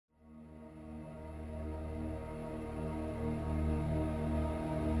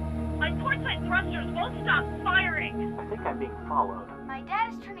thrusters won't stop firing. I think I'm being followed. My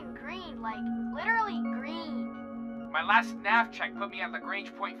dad is turning green, like literally green. My last nav check put me at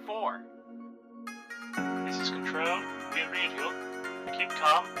Lagrange point 4. This is Control. We read you. Keep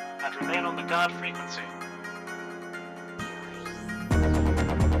calm and remain on the guard frequency.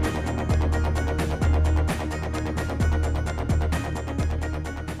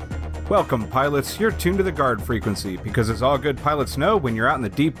 Welcome, pilots. You're tuned to the guard frequency, because as all good pilots know, when you're out in the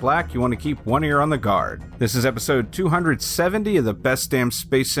deep black, you want to keep one ear on the guard. This is episode 270 of the Best Damn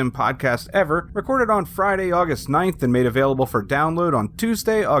Space Sim podcast ever, recorded on Friday, August 9th, and made available for download on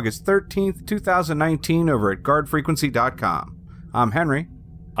Tuesday, August 13th, 2019 over at guardfrequency.com. I'm Henry.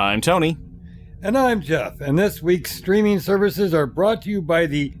 I'm Tony. And I'm Jeff, and this week's streaming services are brought to you by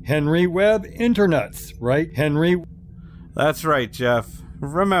the Henry Webb Internets, right, Henry? That's right, Jeff.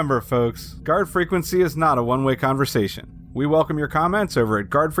 Remember, folks, Guard Frequency is not a one-way conversation. We welcome your comments over at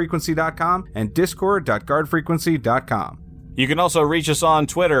guardfrequency.com and discord.guardfrequency.com. You can also reach us on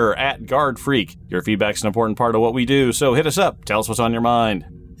Twitter at GuardFreak. Your feedback's an important part of what we do, so hit us up. Tell us what's on your mind.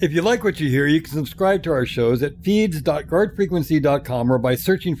 If you like what you hear, you can subscribe to our shows at feeds.guardfrequency.com or by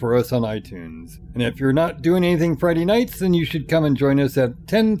searching for us on iTunes. And if you're not doing anything Friday nights, then you should come and join us at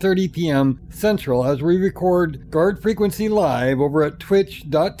 10:30 p.m. Central as we record Guard Frequency live over at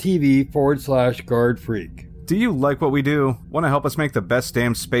twitch.tv/guardfreak. Do you like what we do? Want to help us make the best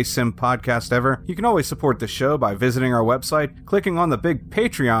damn Space Sim podcast ever? You can always support the show by visiting our website, clicking on the big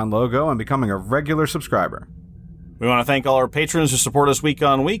Patreon logo, and becoming a regular subscriber. We want to thank all our patrons who support us week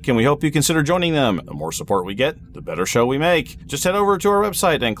on week, and we hope you consider joining them. The more support we get, the better show we make. Just head over to our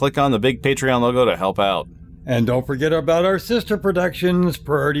website and click on the big Patreon logo to help out. And don't forget about our sister productions,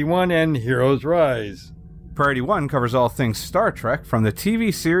 Priority One and Heroes Rise. Priority One covers all things Star Trek, from the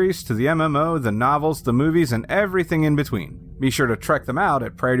TV series to the MMO, the novels, the movies, and everything in between. Be sure to check them out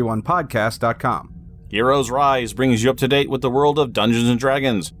at PriorityOnePodcast.com. Heroes Rise brings you up to date with the world of Dungeons &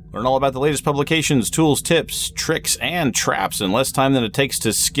 Dragons. Learn all about the latest publications, tools, tips, tricks, and traps in less time than it takes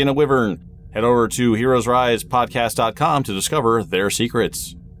to skin a wyvern. Head over to heroesrisepodcast.com to discover their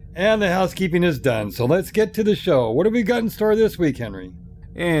secrets. And the housekeeping is done, so let's get to the show. What have we got in store this week, Henry?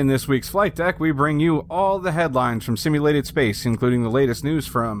 In this week's Flight Deck, we bring you all the headlines from simulated space, including the latest news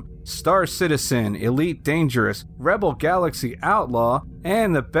from Star Citizen, Elite Dangerous, Rebel Galaxy Outlaw,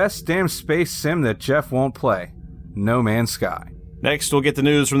 and the best damn space sim that Jeff won't play, No Man's Sky. Next, we'll get the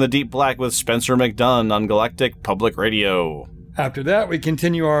news from the Deep Black with Spencer McDunn on Galactic Public Radio. After that, we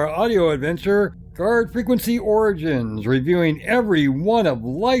continue our audio adventure, Guard Frequency Origins, reviewing every one of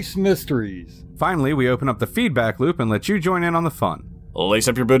life's mysteries. Finally, we open up the feedback loop and let you join in on the fun. Lace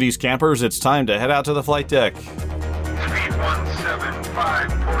up your booties, campers. It's time to head out to the flight deck. Speed 175,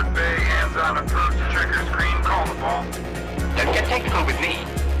 Port Bay, hands on approach, trigger screen, call the ball. Don't get technical with me.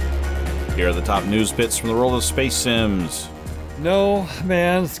 Here are the top news bits from the world of space sims. No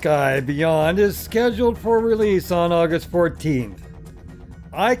Man's Sky Beyond is scheduled for release on August 14th.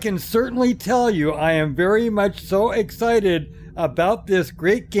 I can certainly tell you I am very much so excited about this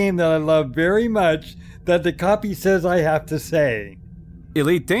great game that I love very much that the copy says I have to say.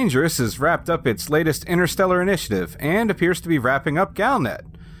 Elite Dangerous has wrapped up its latest interstellar initiative and appears to be wrapping up Galnet,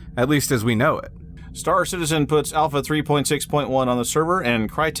 at least as we know it. Star Citizen puts Alpha 3.6.1 on the server, and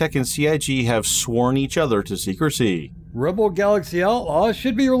Crytek and CIG have sworn each other to secrecy. Rebel Galaxy Outlaw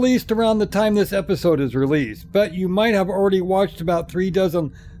should be released around the time this episode is released, but you might have already watched about 3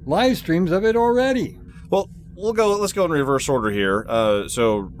 dozen live streams of it already. Well, let's go in reverse order here.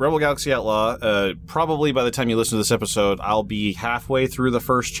 So Rebel Galaxy Outlaw, probably by the time you listen to this episode, I'll be halfway through the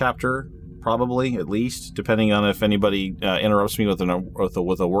first chapter, probably, at least, depending on if anybody interrupts me with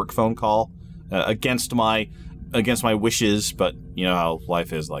a work phone call against my wishes, but you know how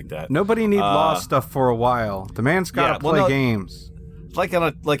life is like that. Nobody need law stuff for a while. The man's got to play games. Like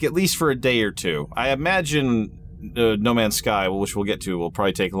at least for a day or two. I imagine No Man's Sky, which we'll get to, will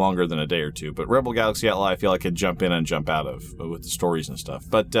probably take longer than a day or two. But Rebel Galaxy Outlaw, I feel I could jump in and jump out of with the stories and stuff.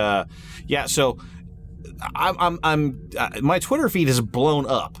 But yeah, so I'm my Twitter feed is blown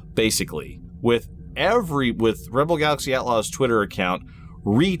up basically with Rebel Galaxy Outlaw's Twitter account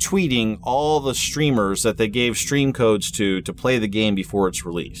retweeting all the streamers that they gave stream codes to play the game before it's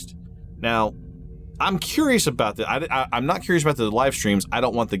released. Now, I'm curious about that. I'm not curious about the live streams. I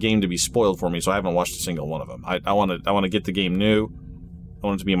don't want the game to be spoiled for me, so I haven't watched a single one of them. I want to get the game new. I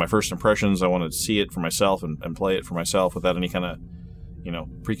want it to be my first impressions. I want to see it for myself and play it for myself without any kind of,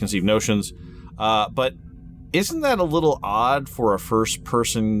 preconceived notions. But isn't that a little odd for a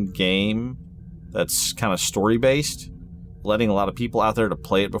first-person game that's kind of story-based? Letting a lot of people out there to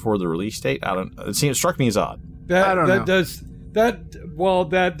play it before the release date? It struck me as odd. I don't know.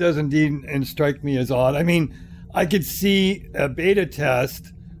 That does indeed strike me as odd. I mean, I could see a beta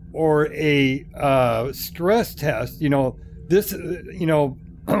test or a stress test. We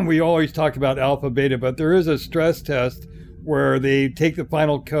always talk about alpha, beta, but there is a stress test where they take the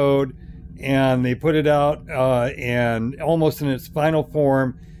final code and they put it out and almost in its final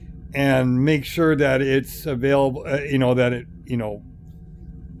form and make sure that it's available,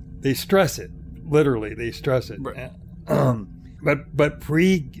 they stress it. Literally, they stress it. Right. But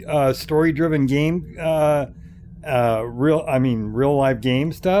story-driven game, real life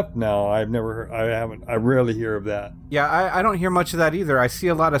game stuff. No, I rarely hear of that. Yeah, I don't hear much of that either. I see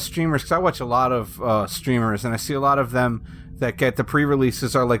a lot of streamers, because I watch a lot of streamers, and I see a lot of them that get the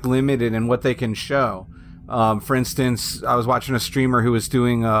pre-releases are like limited in what they can show. For instance, I was watching a streamer who was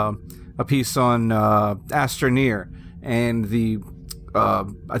doing a piece on Astroneer, and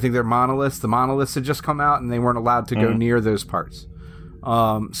I think they're monoliths. The monoliths had just come out, and they weren't allowed to go near those parts.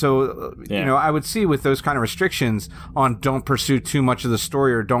 I would see with those kind of restrictions on don't pursue too much of the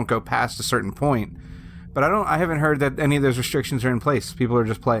story or don't go past a certain point. But I haven't heard that any of those restrictions are in place. People are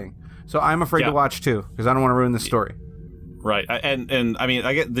just playing. So I'm afraid to watch too, because I don't want to ruin the story. Right, and I mean,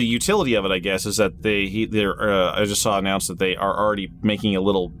 I get the utility of it. I guess is that I just saw announced that they are already making a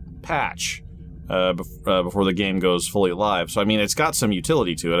little patch before the game goes fully live. So I mean, it's got some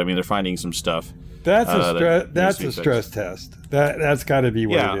utility to it. I mean, they're finding some stuff. That's a stress test. That's got to be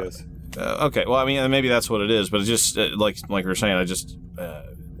what it is. Okay, well, I mean, maybe that's what it is, but it's just like we were saying, I just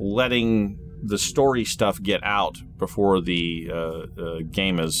letting the story stuff get out before the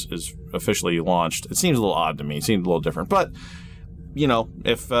game is officially launched. It seems a little odd to me. It seems a little different, but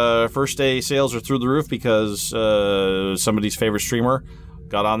if first day sales are through the roof because somebody's favorite streamer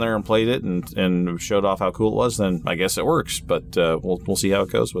got on there and played it and showed off how cool it was, then I guess it works. But we'll see how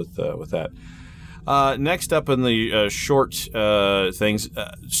it goes with that. Next up in the short things,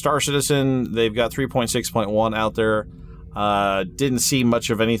 Star Citizen, they've got 3.6.1 out there. Didn't see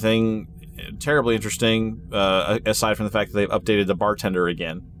much of anything terribly interesting, aside from the fact that they've updated the bartender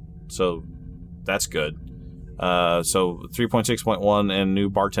again. So that's good. So 3.6.1 and new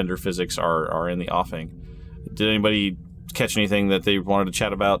bartender physics are in the offing. Did anybody catch anything that they wanted to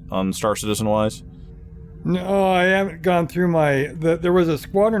chat about on Star Citizen-wise? No, I haven't gone through there was a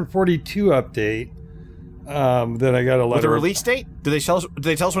Squadron 42 update that I got a letter. With a release date? Did they tell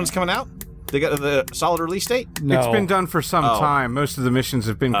us when it's coming out? They got the solid release date? No. It's been done for some time. Most of the missions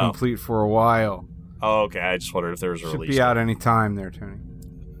have been complete for a while. Oh, okay. I just wondered if there was a release date. Should be out any time there, Tony.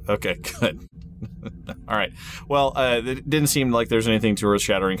 Okay, good. All right. Well, it didn't seem like there's anything too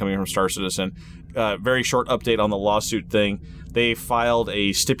earth-shattering coming from Star Citizen. Very short update on the lawsuit thing. They filed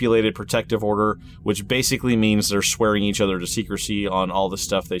a stipulated protective order, which basically means they're swearing each other to secrecy on all the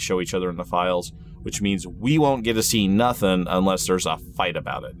stuff they show each other in the files, which means we won't get to see nothing unless there's a fight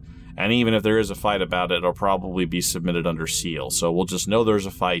about it. And even if there is a fight about it, it'll probably be submitted under seal. So we'll just know there's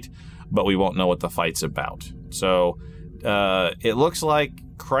a fight, but we won't know what the fight's about. So it looks like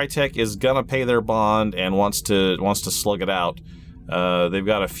Crytek is gonna pay their bond and wants to slug it out. They've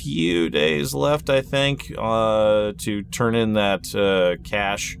got a few days left, I think, to turn in that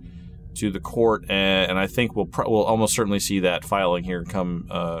cash to the court, and I think we'll almost certainly see that filing here come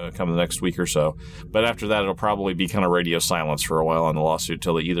the next week or so. But after that, it'll probably be kind of radio silence for a while on the lawsuit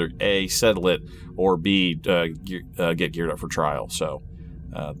till they either A, settle it, or B, get geared up for trial. So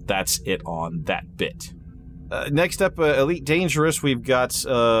that's it on that bit. Next up, Elite Dangerous, we've got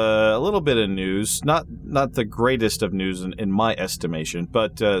a little bit of news. Not the greatest of news in my estimation,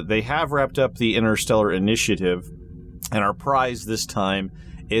 but they have wrapped up the Interstellar Initiative, and our prize this time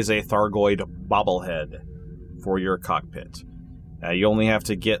is a Thargoid bobblehead for your cockpit. You only have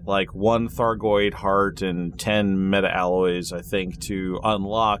to get like 1 Thargoid heart and 10 meta-alloys, I think, to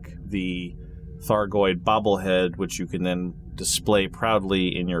unlock the Thargoid bobblehead, which you can then display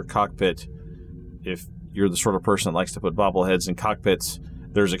proudly in your cockpit. If you're the sort of person that likes to put bobbleheads in cockpits,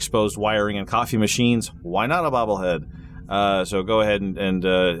 there's exposed wiring and coffee machines. Why not a bobblehead? So go ahead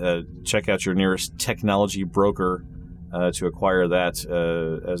and check out your nearest technology broker to acquire that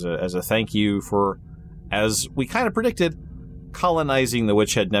as a thank you for, as we kind of predicted, colonizing the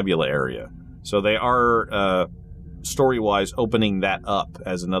Witchhead Nebula area. So they are, story-wise, opening that up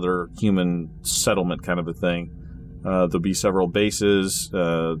as another human settlement kind of a thing. There'll be several bases.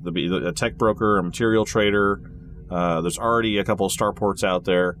 There'll be a tech broker, a material trader. There's already a couple of starports out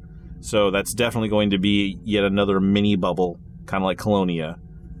there. So that's definitely going to be yet another mini bubble, kind of like Colonia,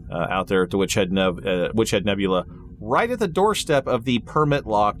 out there at the Witchhead Nebula, right at the doorstep of the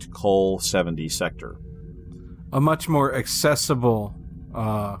permit-locked Col 70 sector. A much more accessible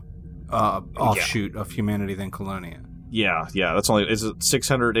offshoot of humanity than Colonia. Yeah. That's only, is it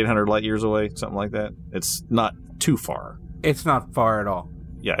 600, 800 light years away? Something like that? It's not too far. It's not far at all.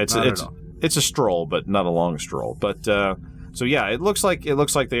 Yeah, it's a stroll, but not a long stroll. But so yeah, it looks like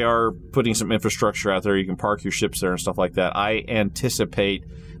they are putting some infrastructure out there. You can park your ships there and stuff like that. I anticipate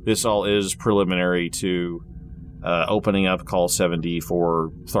this all is preliminary to opening up Call 70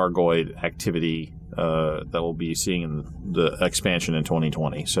 for Thargoid activity that we'll be seeing in the expansion in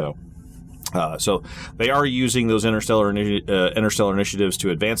 2020. So they are using those interstellar initiatives to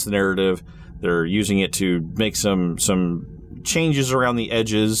advance the narrative. They're using it to make some changes around the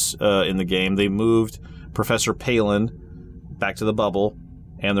edges in the game. They moved Professor Palin back to the bubble,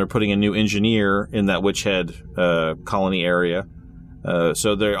 and they're putting a new engineer in that Witch Head colony area.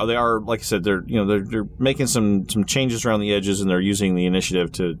 So they are, like I said, they're making some changes around the edges, and they're using the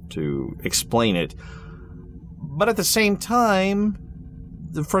initiative to explain it. But at the same time,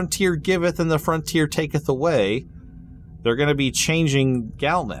 the frontier giveth and the frontier taketh away. They're going to be changing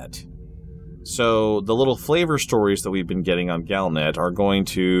Galnet. So the little flavor stories that we've been getting on Galnet are going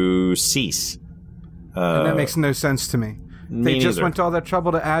to cease. And that makes no sense to me. They just went to all that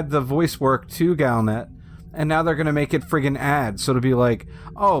trouble to add the voice work to Galnet, and now they're going to make it friggin' ads. So it'll be like,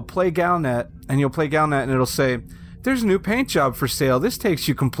 oh, play Galnet, and you'll play Galnet, and it'll say, there's a new paint job for sale. This takes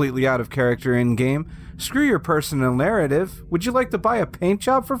you completely out of character in-game. Screw your personal narrative. Would you like to buy a paint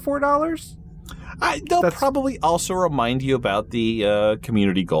job for $4? They'll probably also remind you about the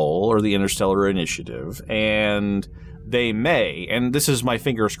community goal or the Interstellar Initiative, and they may, and this is my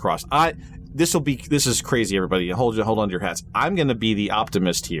fingers crossed. This is crazy, everybody. Hold on to your hats. I'm going to be the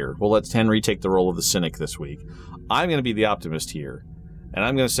optimist here. We'll let Henry take the role of the cynic this week. I'm going to be the optimist here, and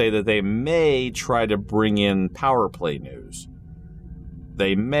I'm going to say that they may try to bring in power play news.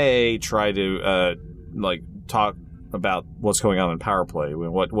 They may try to talk about what's going on in power play,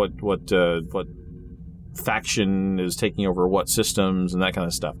 what faction is taking over what systems and that kind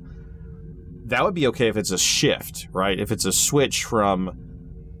of stuff. That would be okay if it's a shift, right? If it's a switch from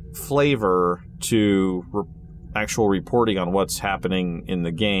flavor to actual reporting on what's happening in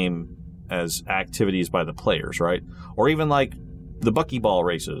the game as activities by the players, right? Or even like the buckyball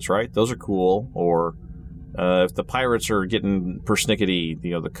races, right? Those are cool. Or if the pirates are getting persnickety,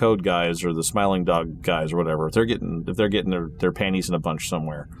 the code guys or the smiling dog guys or whatever, if they're getting their panties in a bunch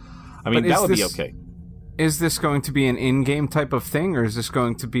somewhere, I mean, that would be okay. Is this going to be an in-game type of thing, or is this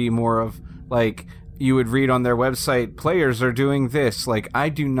going to be more of like you would read on their website, players are doing this? Like, I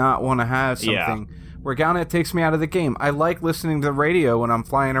do not want to have something where Galnet takes me out of the game. I like listening to the radio when I'm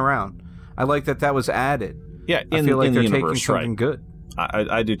flying around. I like that was added. Yeah, I feel like they're universe, taking something good.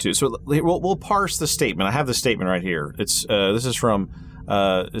 I do too. So we'll parse the statement. I have the statement right here. It's this is from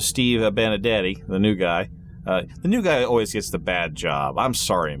Steve Benedetti, the new guy. The new guy always gets the bad job. I'm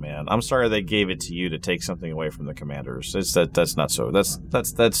sorry, man. I'm sorry they gave it to you to take something away from the commanders. That's not so.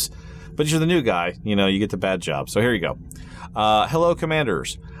 That's. But you're the new guy. You get the bad job. So here you go. Hello,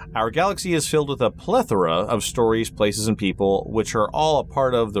 commanders. Our galaxy is filled with a plethora of stories, places, and people, which are all a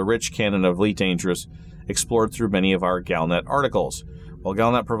part of the rich canon of Elite Dangerous, explored through many of our Galnet articles. While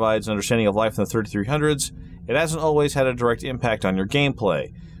Galnet provides an understanding of life in the 3300s, it hasn't always had a direct impact on your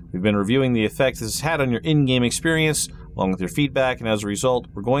gameplay. We've been reviewing the effect this has had on your in-game experience, along with your feedback, and as a result,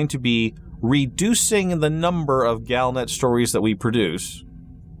 we're going to be reducing the number of Galnet stories that we produce.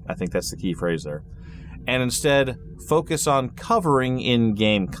 I think that's the key phrase there. And instead, focus on covering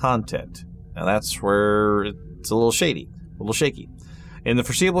in-game content. Now that's where it's a little shady, a little shaky. In the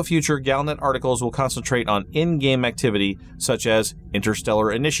foreseeable future, Galnet articles will concentrate on in-game activity such as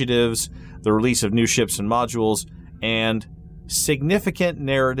interstellar initiatives, the release of new ships and modules, and significant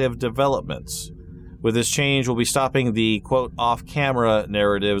narrative developments. With this change, we'll be stopping the, quote, off-camera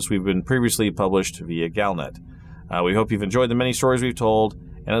narratives we've been previously published via Galnet. We hope you've enjoyed the many stories we've told,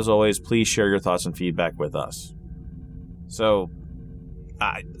 and as always, please share your thoughts and feedback with us. So,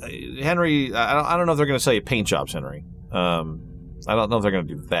 Henry, I don't know if they're going to sell you paint jobs, Henry. I don't know if they're going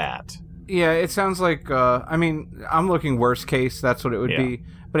to do that. Yeah, it sounds like, I'm looking worst case, that's what it would be.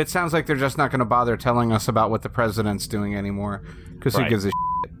 But it sounds like they're just not going to bother telling us about what the president's doing anymore, because who gives a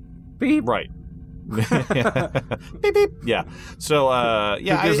shit? Beep. Right. Beep, beep. Yeah. So, who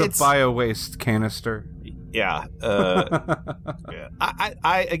gives a bio-waste canister? Yeah.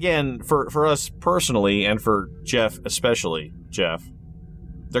 I again, for us personally, and for Jeff especially,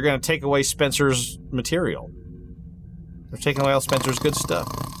 they're going to take away Spencer's material. They're taking away all Spencer's good stuff.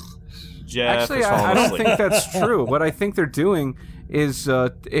 Jeff Actually, I don't think that's true. What I think they're doing is,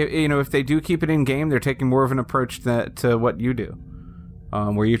 if they do keep it in game, they're taking more of an approach to what you do,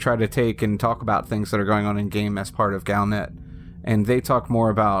 where you try to take and talk about things that are going on in game as part of Galnet, and they talk more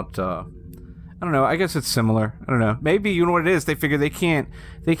about I don't know. I guess it's similar. I don't know. Maybe you know what it is. They figure they can't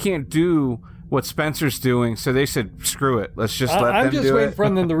do what Spencer's doing, so they said, "Screw it. Let's just let them do it." I'm just waiting for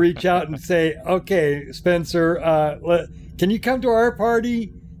them to reach out and say, "Okay, Spencer, can you come to our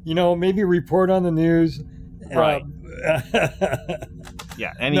party? You know, maybe report on the news." Right.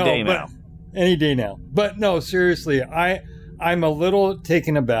 Yeah. Any day now. Any day now. But no, seriously, I'm a little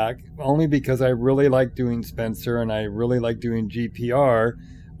taken aback, only because I really like doing Spencer and I really like doing GPR.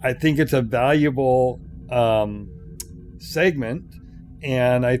 I think it's a valuable segment,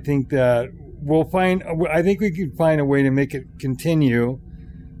 and I think that I think we can find a way to make it continue.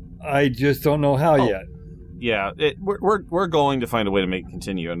 I just don't know how yet. Yeah, we're going to find a way to make it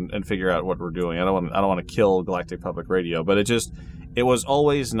continue and figure out what we're doing. I don't want to kill Galactic Public Radio, but it was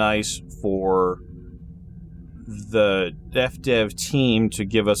always nice for the FDev team to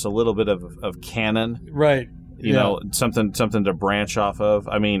give us a little bit of canon, right? You know, something to branch off of.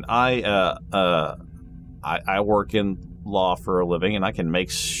 I mean, I work in law for a living, and I can make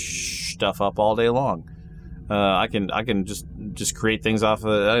stuff up all day long. I can just create things off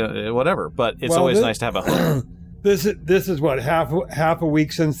of whatever. But it's always nice to have a hook. This is what half a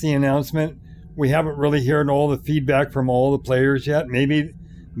week since the announcement. We haven't really heard all the feedback from all the players yet. Maybe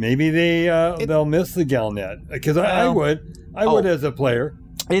they'll miss the Galnet, because I would as a player.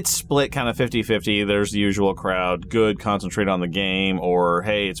 It's split kind of 50-50. There's the usual crowd, good, concentrate on the game, or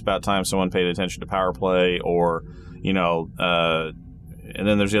hey, it's about time someone paid attention to power play, or and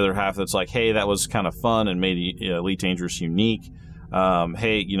then there's the other half that's like, hey, that was kind of fun and made Elite Dangerous unique.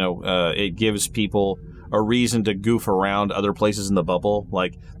 Hey, it gives people a reason to goof around other places in the bubble.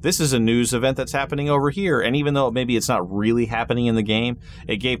 Like, this is a news event that's happening over here, and even though maybe it's not really happening in the game,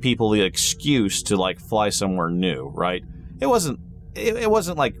 it gave people the excuse to like fly somewhere new, right? It wasn't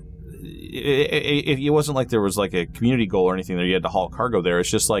like there was like a community goal or anything there. You had to haul cargo there.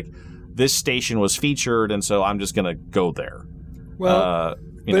 It's just like this station was featured, and so I'm just gonna go there. Well,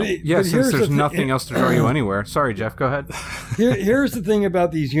 since there's nothing else to draw you anywhere. Sorry, Jeff, go ahead. Here's the thing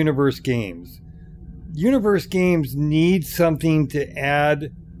about these universe games. Universe games need something to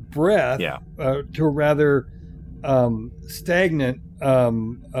add breath to a rather stagnant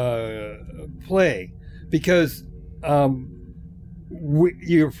play, because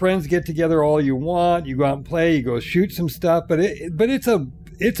your friends get together all you want, you go out and play, you go shoot some stuff, but it's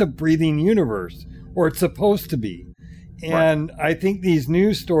a breathing universe, or it's supposed to be. And I think these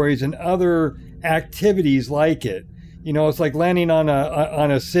news stories and other activities like it, it's like landing on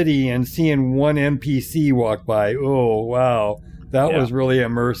a city and seeing one NPC walk by. Oh, wow. That was really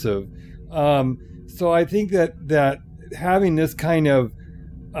immersive. So I think that having this kind of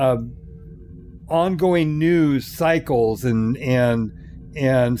ongoing news cycles and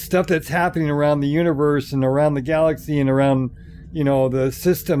stuff that's happening around the universe and around the galaxy and around, the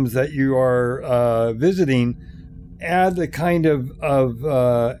systems that you are visiting, add the kind of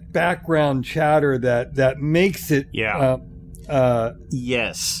background chatter that makes it. Yes.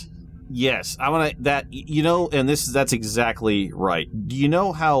 I want to that and that's exactly right. Do you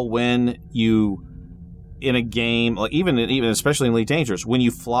know how when you in a game, like even especially in Elite Dangerous, when you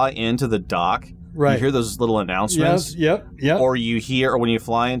fly into the dock, you hear those little announcements. Yep. Or when you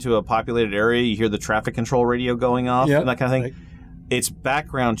fly into a populated area, you hear the traffic control radio going off and that kind of thing. It's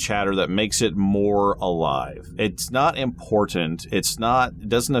background chatter that makes it more alive. It's not important. It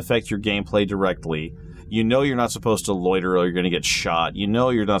doesn't affect your gameplay directly. You're not supposed to loiter or you're going to get shot.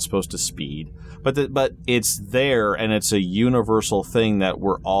 You're not supposed to speed. But it's there, and it's a universal thing that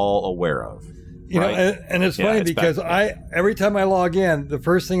we're all aware of. And it's funny because every time I log in, the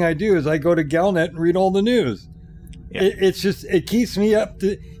first thing I do is I go to Galnet and read all the news. Yeah. It keeps me up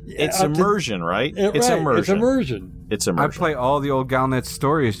to... It's immersion, right? It's immersion. It's immersion. I play all the old Galnet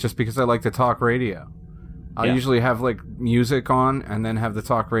stories just because I like to talk radio. I'll usually have like music on and then have the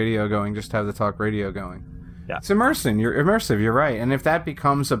talk radio going. Just have the talk radio going. Yeah, it's immersive. You're immersive. You're right. And if that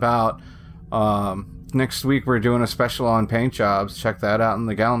becomes about next week, we're doing a special on paint jobs. Check that out in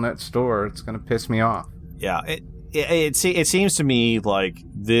the Galnet store. It's going to piss me off. Yeah, it seems to me like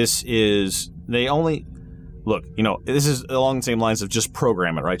this is they only. Look, this is along the same lines of just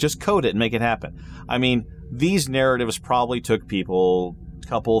program it, right? Just code it and make it happen. I mean, these narratives probably took people a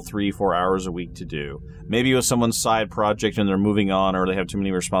couple, 3-4 hours a week to do. Maybe it was someone's side project and they're moving on, or they have too many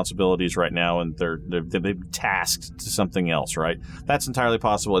responsibilities right now and they've been tasked to something else, right? That's entirely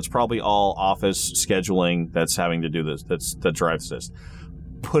possible. It's probably all office scheduling that's having to do this, that drives this.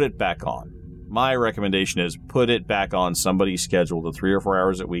 Put it back on. My recommendation is put it back on somebody's schedule, the 3 or 4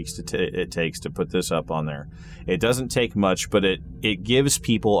 hours a week it takes to put this up on there. It doesn't take much, but it gives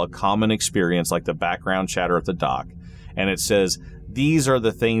people a common experience like the background chatter at the dock. And it says, these are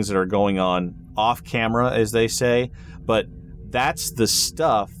the things that are going on off camera, as they say, but that's the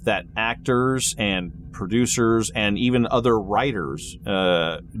stuff that actors and producers and even other writers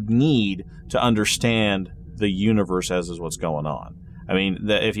need to understand the universe as is what's going on. I mean,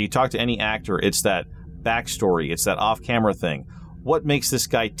 if you talk to any actor, it's that backstory, it's that off-camera thing. What makes this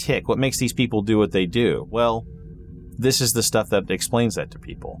guy tick? What makes these people do what they do? Well, this is the stuff that explains that to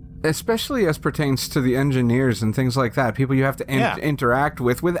people. Especially as pertains to the engineers and things like that. People you have to interact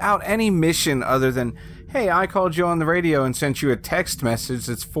with without any mission other than, hey, I called you on the radio and sent you a text message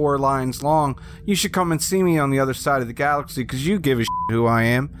that's 4 lines long. You should come and see me on the other side of the galaxy because you give a shit who I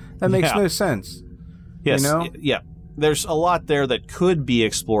am. That makes no sense. Yes, you know? Yeah. There's a lot there that could be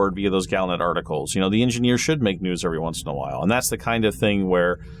explored via those Galnet articles. You know, the engineer should make news every once in a while. And that's the kind of thing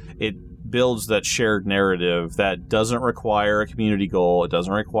where it builds that shared narrative that doesn't require a community goal. It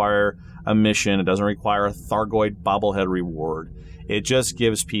doesn't require a mission. It doesn't require a Thargoid bobblehead reward. It just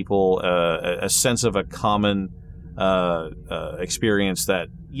gives people a sense of a common experience that,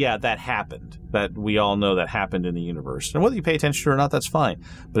 yeah, that happened. That we all know that happened in the universe. And whether you pay attention to it or not, that's fine.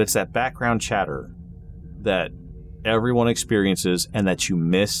 But it's that background chatter that everyone experiences and that you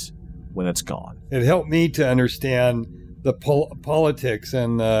miss when it's gone. It helped me to understand the politics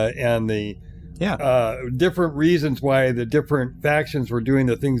and the different reasons why the different factions were doing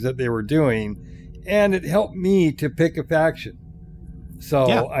the things that they were doing, and it helped me to pick a faction. So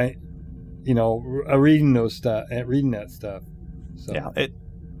reading that stuff. So. Yeah,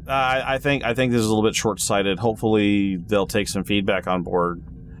 I think this is a little bit short-sighted. Hopefully, they'll take some feedback on board.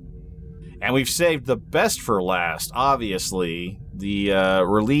 And we've saved the best for last, obviously, the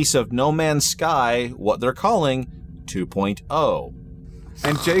release of No Man's Sky, what they're calling 2.0.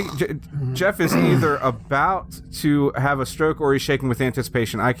 And Jeff is either about to have a stroke or he's shaking with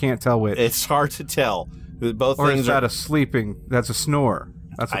anticipation. I can't tell which. It's hard to tell. Both or things is that a sleeping? That's a snore.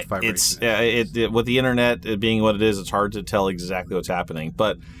 That's what vibration is. With the internet being what it is, it's hard to tell exactly what's happening.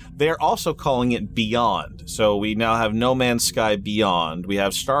 But they're also calling it Beyond. So we now have No Man's Sky Beyond. We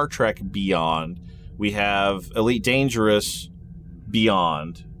have Star Trek Beyond. We have Elite Dangerous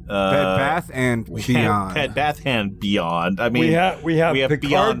Beyond. Bed Bath and Beyond. Bed Bath and Beyond. I mean, we have Picard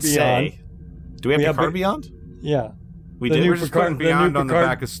Beyond. Beyond. Do we have Picard Beyond? Yeah. We did. did. We're just putting Beyond on the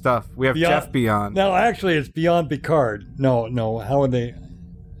back of stuff. We have Beyond, Jeff Beyond. No, actually, it's Beyond Picard. No. How would they?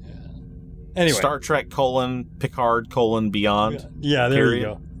 Anyway. Star Trek : Picard : Beyond. Yeah, there you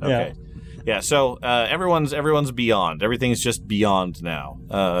go. Okay. Yeah. So everyone's beyond. Everything's just beyond now.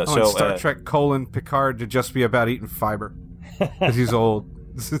 So Star Trek : Picard to just be about eating fiber because he's old.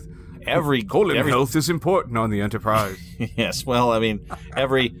 Every health is important on the Enterprise. Yes. Well, I mean,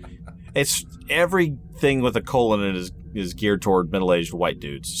 everything with a colon in it is geared toward middle-aged white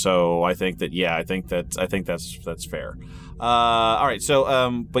dudes. So I think that's fair. All right. So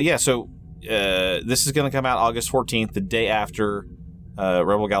this is going to come out August 14th, the day after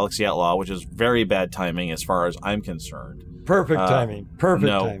Rebel Galaxy Outlaw, which is very bad timing as far as I'm concerned. Perfect timing.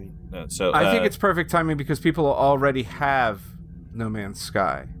 Timing. So I think it's perfect timing because people already have No Man's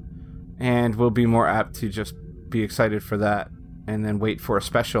Sky, and will be more apt to just be excited for that, and then wait for a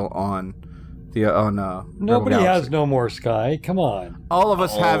special on Nobody has No More Sky. Come on. All of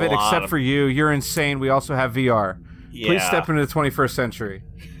us have it except for you. You're insane. We also have VR. Yeah. Please step into the 21st century.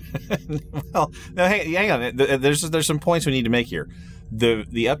 Well, no, hang on. There's some points we need to make here.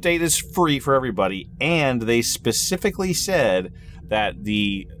 The update is free for everybody, and they specifically said that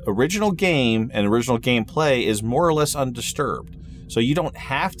the original game and original gameplay is more or less undisturbed. So you don't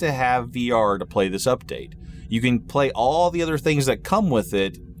have to have VR to play this update. You can play all the other things that come with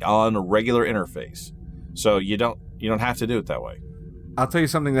it on a regular interface. So you don't have to do it that way. I'll tell you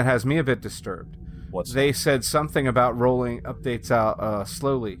something that has me a bit disturbed. They said something about rolling updates out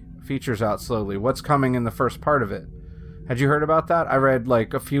slowly, features out slowly. What's coming in the first part of it? Had you heard about that? I read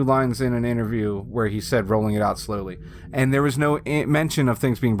like a few lines in an interview where he said rolling it out slowly, and there was no mention of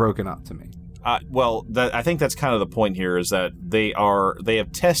things being broken up to me. I think that's kind of the point here is that they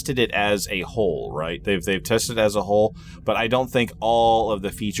have tested it as a whole, right? They've tested it as a whole, but I don't think all of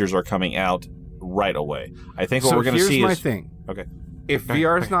the features are coming out right away. I think what we're going to see is... here's my thing. Okay. If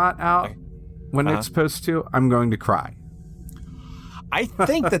VR's not out when it's supposed to, I'm going to cry. I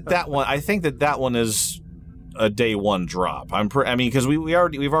think that one is a day one drop. Because we've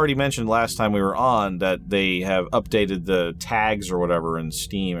already mentioned last time we were on that they have updated the tags or whatever in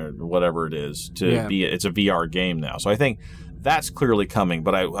Steam or whatever it is to be it's a VR game now. So I think that's clearly coming.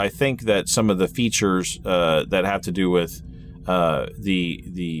 But I think that some of the features that have to do with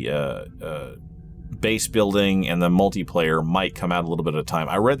the base building and the multiplayer might come out a little bit at a time.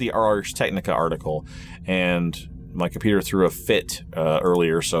 I read the Ars Technica article, and my computer threw a fit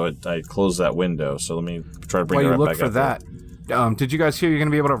earlier, so I closed that window. So let me try to bring While it you right look back for up that, did you guys hear you're going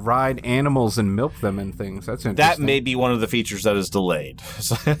to be able to ride animals and milk them and things? That's interesting. That may be one of the features that is delayed.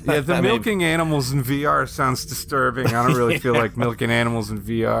 Yeah, the milking animals in VR sounds disturbing. I don't really feel like milking animals in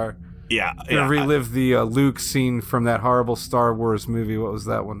VR. Yeah. Gonna relive the Luke scene from that horrible Star Wars movie. What was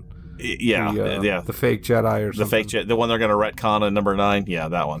that one? Yeah, the fake Jedi or something. The one they're going to retcon in number 9. Yeah,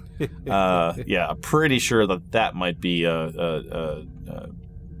 that one. Yeah, I'm pretty sure that might be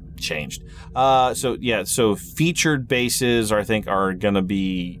changed. So featured bases, I think, are going to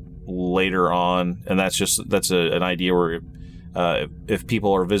be later on, and that's an idea where if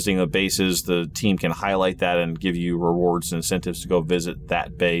people are visiting the bases, the team can highlight that and give you rewards and incentives to go visit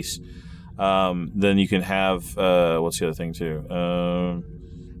that base. Then you can have what's the other thing too?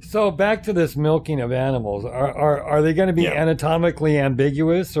 So back to this milking of animals. Are they going to be anatomically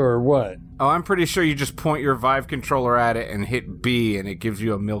ambiguous or what? Oh, I'm pretty sure you just point your Vive controller at it and hit B, and it gives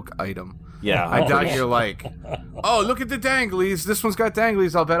you a milk item. Yeah, I doubt you're like, oh, look at the danglies. This one's got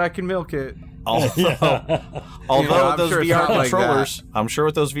danglies. I'll bet I can milk it. Although with those VR controllers, I'm sure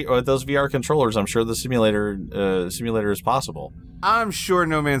with those VR controllers, I'm sure the simulator is possible. I'm sure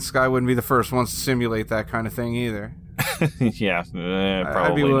No Man's Sky wouldn't be the first ones to simulate that kind of thing either. Yeah, probably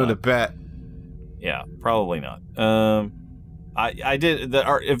I'd be willing not. to bet. Yeah, probably not. I did the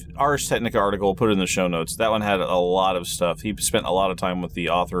Ars Technica article, put it in the show notes. That one had a lot of stuff. He spent a lot of time with the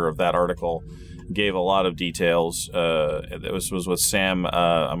author of that article, gave a lot of details. It was with Sam.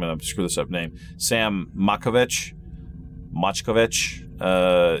 I'm going to screw this up name. Sam Machkovich.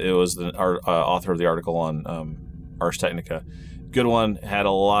 It was the author of the article on Ars Technica. Good one. Had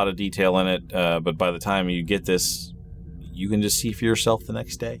a lot of detail in it. But by the time you get this, you can just see for yourself the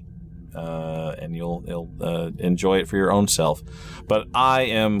next day. And you'll enjoy it for your own self. But I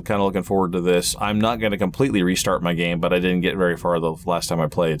am kind of looking forward to this. I'm not going to completely restart my game, but I didn't get very far the last time I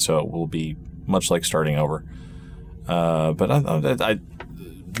played, so it will be much like starting over. But I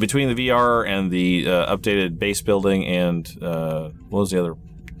between the VR and the updated base building and what was the other?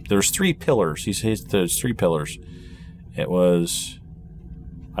 There's 3 pillars. He says there's 3 pillars. It was.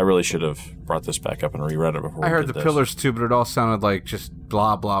 I really should have brought this back up and reread it before. I heard the pillars too, but it all sounded like just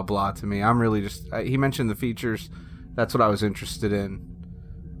blah blah blah to me. I'm really just. He mentioned the features. That's what I was interested in.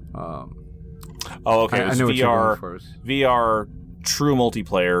 Okay. I know what you're going for. VR true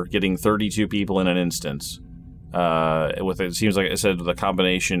multiplayer, getting 32 people in an instance. It seems like it said with a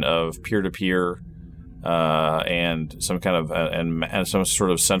combination of peer-to-peer and some kind of and some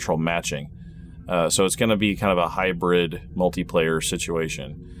sort of central matching. So it's going to be kind of a hybrid multiplayer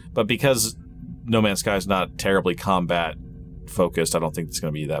situation. But because No Man's Sky is not terribly combat focused, I don't think it's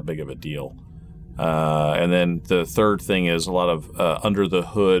going to be that big of a deal. And then the third thing is a lot of under the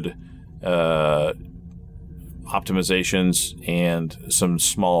hood optimizations and some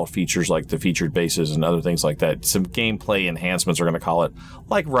small features like the featured bases and other things like that. Some gameplay enhancements, we're going to call it,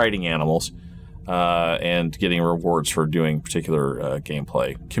 like riding animals. And getting rewards for doing particular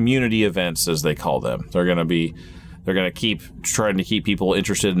gameplay. Community events, as they call them. They're going to keep trying to keep people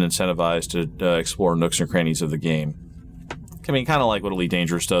interested and incentivized to explore nooks and crannies of the game. I mean, kind of like what Elite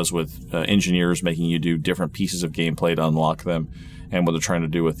Dangerous does with engineers making you do different pieces of gameplay to unlock them, and what they're trying to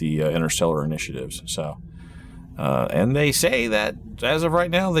do with the Interstellar initiatives. So, and they say that as of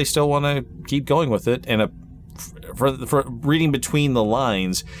right now, they still want to keep going with it. And for reading between the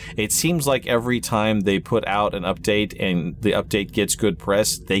lines, it seems like every time they put out an update and the update gets good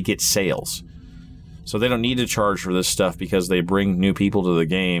press, they get sales. So they don't need to charge for this stuff because they bring new people to the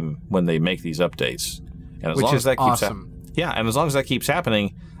game when they make these updates. And as long as that keeps and as long as that keeps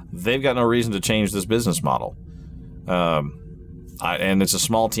happening, they've got no reason to change this business model. And it's a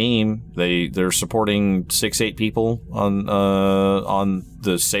small team. They're supporting 6-8 people on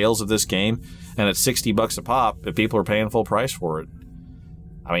the sales of this game. And it's $60 a pop if people are paying full price for it.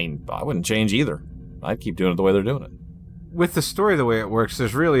 I mean, I wouldn't change either. I'd keep doing it the way they're doing it. With the story the way it works,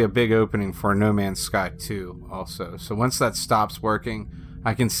 there's really a big opening for No Man's Sky 2 also. So once that stops working,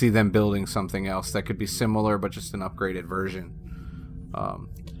 I can see them building something else that could be similar but just an upgraded version.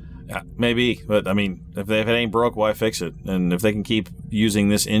 Yeah, maybe. But, I mean, if it ain't broke, why fix it? And if they can keep using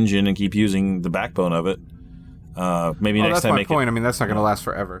this engine and keep using the backbone of it, maybe next time that's my point. I mean, that's not going to last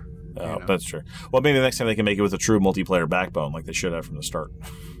forever. Oh, that's true. Well, maybe the next time they can make it with a true multiplayer backbone like they should have from the start.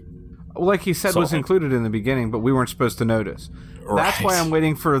 Well, like he said, was included in the beginning, but we weren't supposed to notice. Right. That's why I'm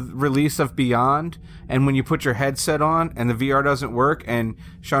waiting for release of Beyond, and when you put your headset on and the VR doesn't work, and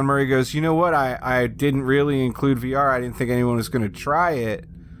Sean Murray goes, you know what, I didn't really include VR. I didn't think anyone was going to try it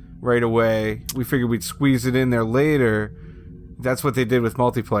right away. We figured we'd squeeze it in there later. That's what they did with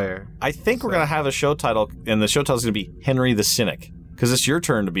multiplayer. I think we're going to have a show title, and the show title is going to be Henry the Cynic, because it's your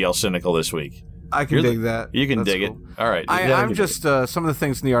turn to be all cynical this week. I can dig that. You can That's dig cool. it. All right. I'm just, some of the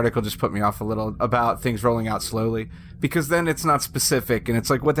things in the article just put me off a little about things rolling out slowly, because then it's not specific, and it's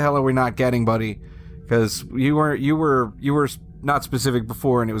like, what the hell are we not getting, buddy? Because you were not specific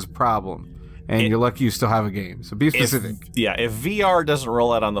before, and it was a problem. And you're lucky you still have a game. So be specific. If VR doesn't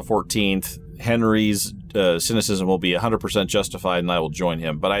roll out on the 14th, Henry's cynicism will be 100% justified, and I will join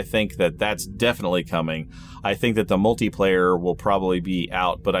him. But I think that that's definitely coming. I think that the multiplayer will probably be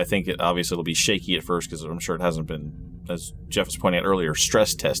out, but I think obviously it'll be shaky at first because I'm sure it hasn't been, as Jeff was pointing out earlier,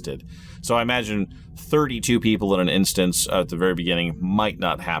 stress tested. So I imagine 32 people in an instance at the very beginning might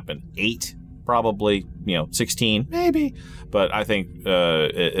not happen. 8? Probably, 16, maybe. But I think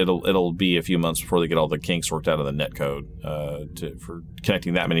it'll be a few months before they get all the kinks worked out of the netcode for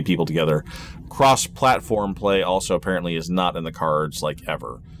connecting that many people together. Cross-platform play also apparently is not in the cards like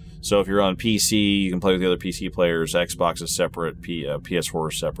ever. So if you're on PC, you can play with the other PC players. Xbox is separate.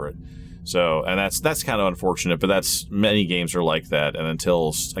 PS4 is separate. So, and that's kind of unfortunate. But many games are like that. And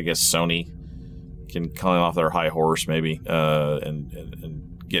until I guess Sony can climb off their high horse, maybe, and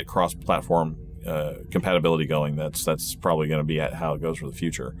get cross-platform compatibility going, that's probably going to be how it goes for the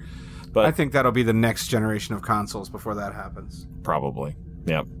future. But I think that'll be the next generation of consoles before that happens. Probably,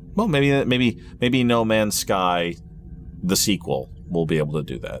 yeah. Well, maybe No Man's Sky, the sequel, will be able to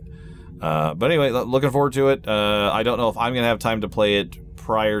do that. But anyway, looking forward to it. I don't know if I'm going to have time to play it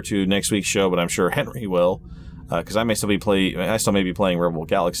prior to next week's show, but I'm sure Henry will, because I still may be playing Rebel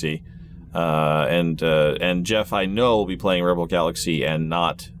Galaxy. And Jeff, I know, will be playing Rebel Galaxy and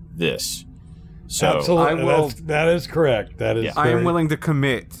not this. So absolutely, that is correct. That is. I am willing to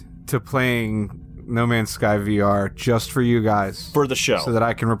commit to playing No Man's Sky VR just for you guys for the show, so that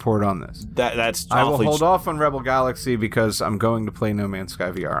I can report on this. That's. I will hold off on Rebel Galaxy because I'm going to play No Man's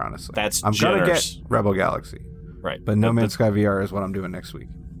Sky VR. Honestly, I'm going to get Rebel Galaxy, right? But No Man's Sky VR is what I'm doing next week.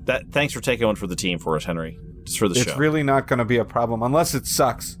 Thanks for taking one for the team for us, Henry. Just for the show. It's really not going to be a problem unless it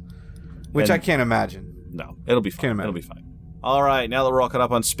sucks. Which I can't imagine. No, it'll be fine. It'll be fine. All right, now that we're all caught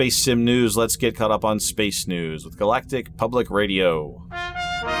up on Space Sim news, let's get caught up on space news with Galactic Public Radio.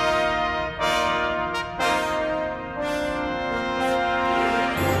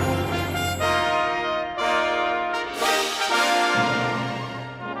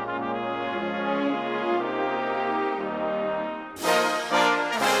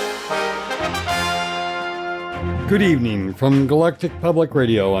 Good evening from Galactic Public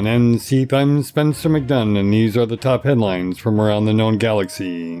Radio on NC. I'm Spencer McDunn, and these are the top headlines from around the known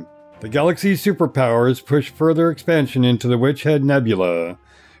galaxy. The galaxy's superpowers push further expansion into the Witchhead Nebula.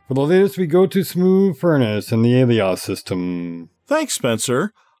 For the latest, we go to Smooth Furnace and the Alios system. Thanks,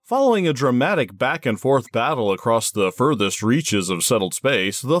 Spencer. Following a dramatic back-and-forth battle across the furthest reaches of settled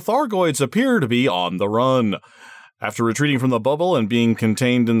space, the Thargoids appear to be on the run. After retreating from the bubble and being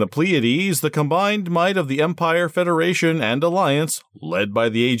contained in the Pleiades, the combined might of the Empire, Federation, and Alliance, led by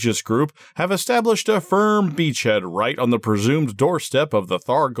the Aegis Group, have established a firm beachhead right on the presumed doorstep of the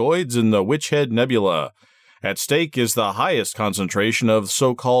Thargoids in the Witchhead Nebula. At stake is the highest concentration of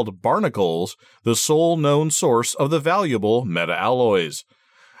so-called barnacles, the sole known source of the valuable meta-alloys.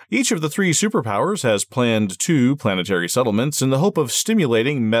 Each of the three superpowers has planned 2 planetary settlements in the hope of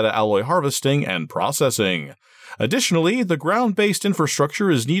stimulating meta-alloy harvesting and processing. Additionally, the ground-based infrastructure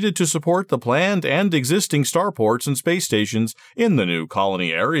is needed to support the planned and existing starports and space stations in the new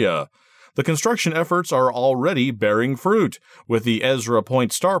colony area. The construction efforts are already bearing fruit, with the Ezra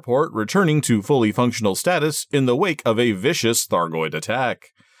Point starport returning to fully functional status in the wake of a vicious Thargoid attack.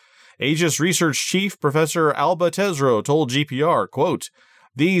 Aegis Research Chief Professor Alba Tesro told GPR, quote,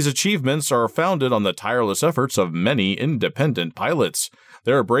 "These achievements are founded on the tireless efforts of many independent pilots.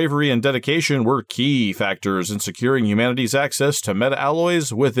 Their bravery and dedication were key factors in securing humanity's access to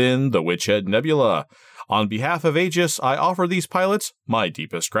meta-alloys within the Witchhead Nebula. On behalf of Aegis, I offer these pilots my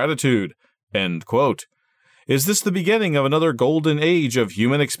deepest gratitude." End quote. Is this the beginning of another golden age of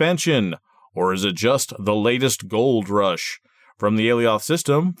human expansion? Or is it just the latest gold rush? From the Alioth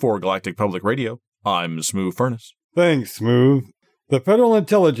system, for Galactic Public Radio, I'm Smooth Furnace. Thanks, Smooth. The Federal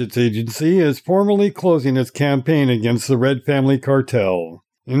Intelligence Agency is formally closing its campaign against the Red Family Cartel.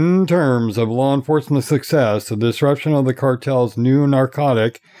 In terms of law enforcement success, the disruption of the cartel's new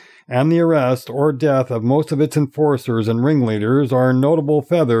narcotic and the arrest or death of most of its enforcers and ringleaders are notable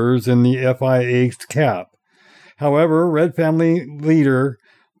feathers in the FIA's cap. However, Red Family leader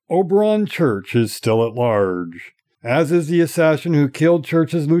Oberon Church is still at large, as is the assassin who killed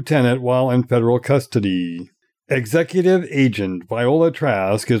Church's lieutenant while in federal custody. Executive Agent Viola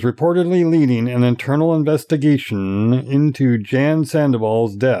Trask is reportedly leading an internal investigation into Jan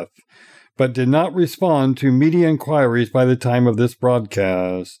Sandoval's death, but did not respond to media inquiries by the time of this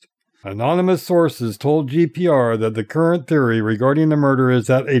broadcast. Anonymous sources told GPR that the current theory regarding the murder is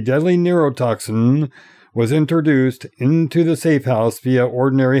that a deadly neurotoxin was introduced into the safe house via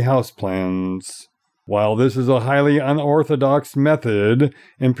ordinary houseplants. While this is a highly unorthodox method,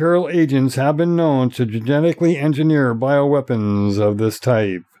 Imperial agents have been known to genetically engineer bioweapons of this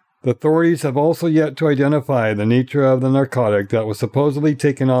type. The authorities have also yet to identify the nature of the narcotic that was supposedly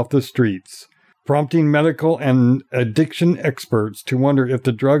taken off the streets, prompting medical and addiction experts to wonder if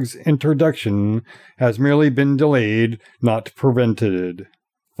the drug's introduction has merely been delayed, not prevented.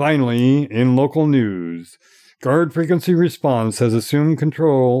 Finally, in local news, Guard Frequency Response has assumed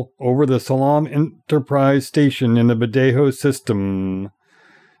control over the Salam Enterprise station in the Badejo system.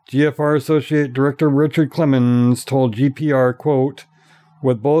 GFR Associate Director Richard Clemens told GPR, quote,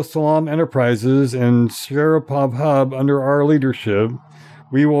 "With both Salam Enterprises and Sharapov Hub under our leadership,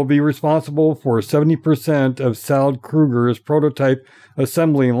 we will be responsible for 70% of Sal Kruger's prototype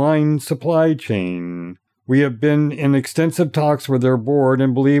assembly line supply chain. We have been in extensive talks with their board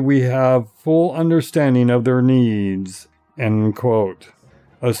and believe we have full understanding of their needs." End quote.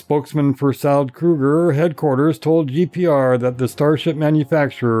 A spokesman for Sal Kruger headquarters told GPR that the Starship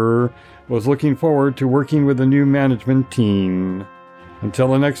manufacturer was looking forward to working with the new management team. Until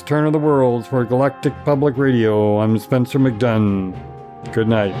the next turn of the worlds for Galactic Public Radio, I'm Spencer McDunn. Good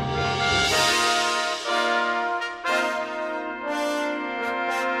night.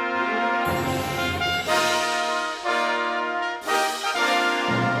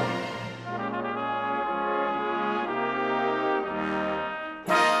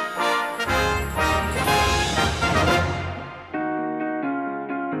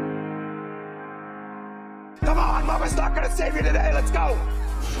 Come on, Mama's not gonna save you today. Let's go.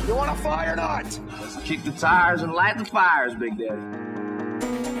 You wanna fly or not? Let's kick the tires and light the fires, Big Daddy.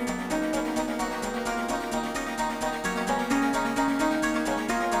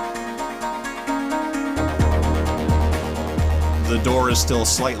 The door is still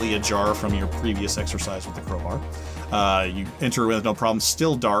slightly ajar from your previous exercise with the crowbar. You enter with no problem,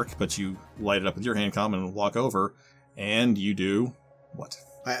 still dark, but you light it up with your hand comm and walk over, and you do what?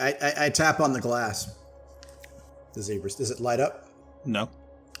 I tap on the glass. Does it light up? No.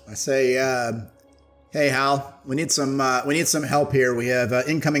 I say, "Hey Hal, we need some help here. We have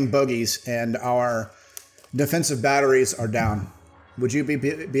incoming bogies, and our defensive batteries are down. Would you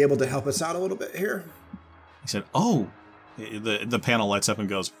be able to help us out a little bit here?" He said, "Oh." The panel lights up and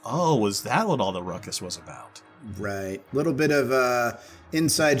goes, "Oh, was that what all the ruckus was about?" Right. A little bit of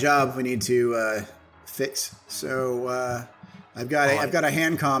inside job we need to fix. So I've got a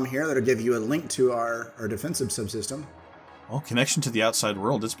hand comm here that'll give you a link to our defensive subsystem. Oh, connection to the outside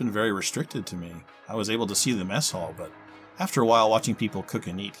world, it's been very restricted to me. I was able to see the mess hall, but after a while, watching people cook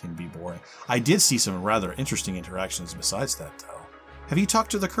and eat can be boring. I did see some rather interesting interactions besides that, though. Have you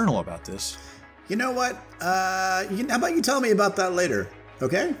talked to the Colonel about this? You know what? How about you tell me about that later,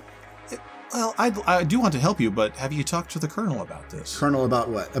 okay? Well, I do want to help you, but have you talked to the Colonel about this? Colonel about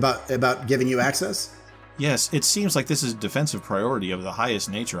what? About giving you access? Yes, it seems like this is a defensive priority of the highest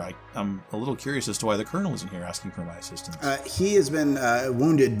nature. I'm a little curious as to why the Colonel isn't here asking for my assistance. He has been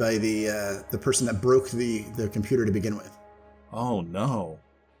wounded by the person that broke the computer to begin with. Oh, no.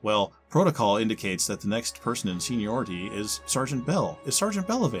 Well, protocol indicates that the next person in seniority is Sergeant Bell. Is Sergeant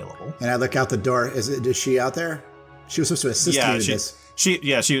Bell available? And I look out the door. Is she out there? She was supposed to assist me with this.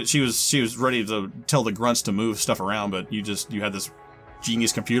 She was ready to tell the grunts to move stuff around, but you had this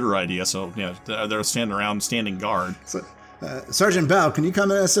genius computer idea, so yeah, they're standing around, standing guard. So, Sergeant Bell, can you come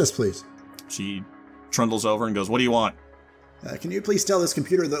and assist, please? She trundles over and goes, "What do you want?" Can you please tell this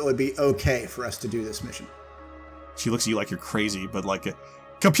computer that it would be okay for us to do this mission? She looks at you like you're crazy, but like,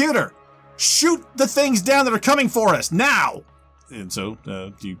 "Computer, shoot the things down that are coming for us now!" And so,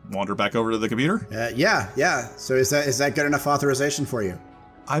 do you wander back over to the computer? Yeah. So is that good enough authorization for you?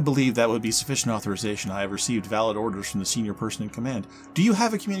 I believe that would be sufficient authorization. I have received valid orders from the senior person in command. Do you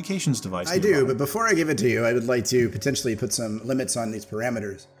have a communications device? I do, but before I give it to you, I would like to potentially put some limits on these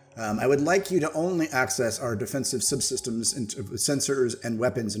parameters. I would like you to only access our defensive subsystems, sensors, and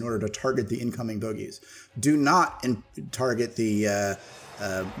weapons in order to target the incoming bogies. Do not target the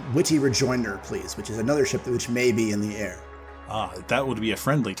Witty Rejoinder, please, which is another ship which may be in the air. Ah, that would be a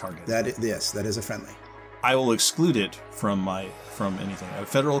friendly target. Yes, that is a friendly. I will exclude it from anything. A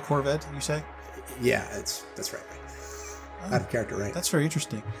Federal Corvette, you say? Yeah, that's right. Out of character, right? That's very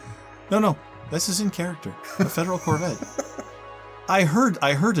interesting. No, this is in character. A Federal Corvette. I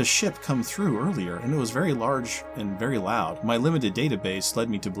heard a ship come through earlier, and it was very large and very loud. My limited database led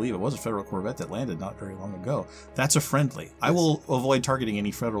me to believe it was a Federal Corvette that landed not very long ago. That's a friendly. Yes. I will avoid targeting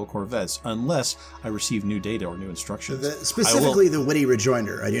any Federal Corvettes unless I receive new data or new instructions. Specifically the witty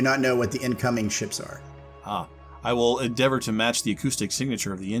rejoinder. I do not know what the incoming ships are. I will endeavor to match the acoustic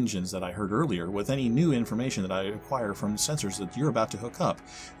signature of the engines that I heard earlier with any new information that I acquire from sensors that you're about to hook up.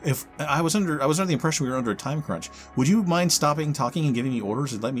 If I was under the impression we were under a time crunch, would you mind stopping talking and giving me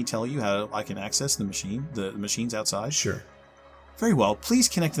orders and let me tell you how I can access the machines outside? Sure. Very well. Please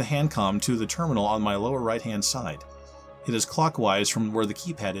connect the handcom to the terminal on my lower right-hand side. It is clockwise from where the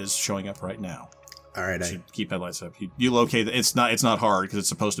keypad is showing up right now. All right. Keypad lights up. You locate it. It's not hard because it's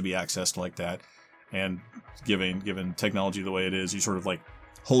supposed to be accessed like that. And given technology the way it is, you sort of like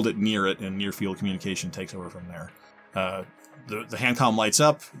hold it, and near field communication takes over from there. The handcom lights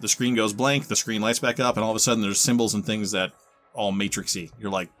up, the screen goes blank, the screen lights back up, and all of a sudden there's symbols and things that all matrixy.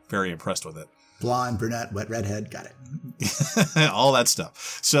 You're like very impressed with it. Blonde, brunette, wet, redhead, got it. All that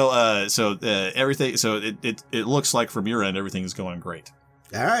stuff. So everything. So it looks like from your end everything's going great.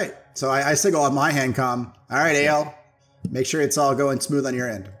 All right. So I signal on my handcom. All right, AL, make sure it's all going smooth on your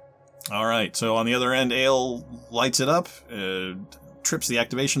end. All right, so on the other end, Ale lights it up, trips the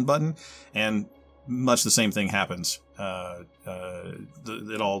activation button, and much the same thing happens.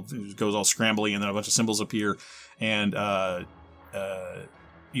 It all goes all scrambly, and then a bunch of symbols appear, and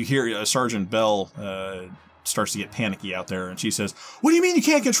you hear Sergeant Bell starts to get panicky out there, and she says, "What do you mean you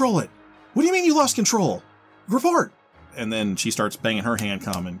can't control it? What do you mean you lost control? Report!" And then she starts banging her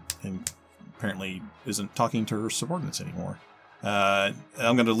handcom and apparently isn't talking to her subordinates anymore. I'm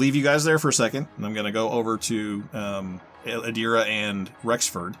going to leave you guys there for a second, and I'm going to go over to Adira and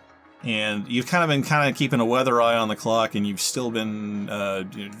Rexford. And you've kind of keeping a weather eye on the clock, and you've still been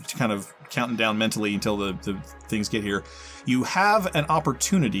kind of counting down mentally until the things get here. You have an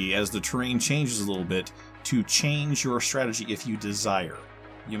opportunity, as the terrain changes a little bit, to change your strategy if you desire.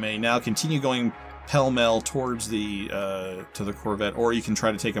 You may now continue going pell-mell towards to the Corvette, or you can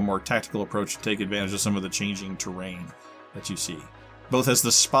try to take a more tactical approach to take advantage of some of the changing terrain that you see. Both as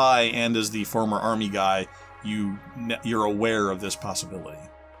the spy and as the former army guy, you're aware of this possibility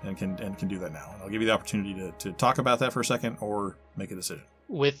and can do that now. And I'll give you the opportunity to talk about that for a second or make a decision.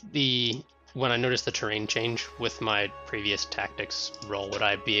 When I notice the terrain change with my previous tactics roll, would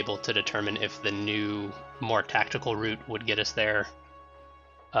I be able to determine if the new, more tactical route would get us there,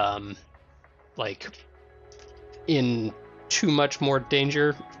 in too much more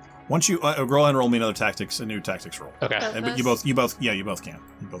danger? Once you go ahead and roll me a new tactics roll. Okay. But you both can. You both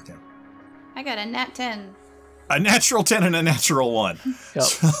can. I got a nat 10. A natural 10 and a natural 1.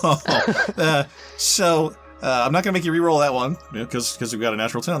 Yep. So I'm not going to make you re-roll that one because we've got a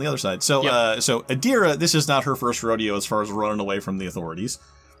natural 10 on the other side. So yep. So Adira, this is not her first rodeo as far as running away from the authorities.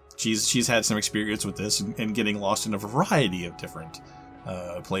 She's had some experience with this and getting lost in a variety of different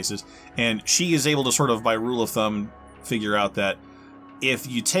places, and she is able to sort of, by rule of thumb, figure out that if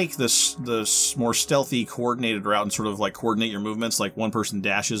you take this more stealthy, coordinated route and sort of like coordinate your movements, like one person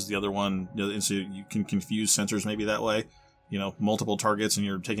dashes, the other one, and so you can confuse sensors maybe that way, multiple targets, and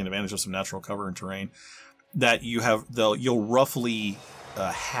you're taking advantage of some natural cover and terrain, that you'll roughly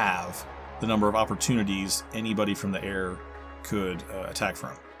have the number of opportunities anybody from the air could attack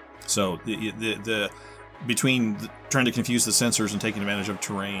from. So between trying to confuse the sensors and taking advantage of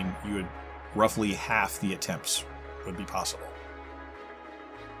terrain, you would roughly half the attempts would be possible.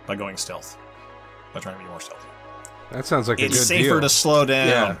 By going stealth. By trying to be more stealthy. That sounds like a good deal. It's safer to slow down.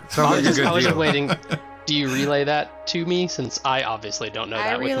 Yeah, sounds like a good deal. I was just waiting. Do you relay that to me, since I obviously don't know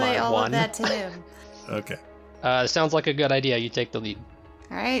that with my 1? I relay all of that to him. Okay. Sounds like a good idea. You take the lead.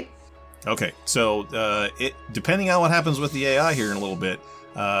 All right. Okay, so depending on what happens with the AI here in a little bit,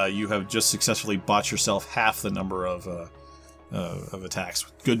 you have just successfully bought yourself half the number of attacks.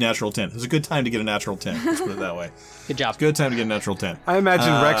 Good natural 10. It was a good time to get a natural 10. Let's put it that way. Good job. Good time to get a natural 10. I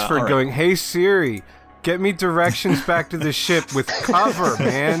imagine Rexford right. going, "Hey Siri, get me directions back to the ship with cover,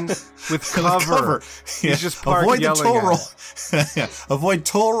 man. With cover." Yeah. He's just parked Avoid yelling the toll at roll. Yeah. Avoid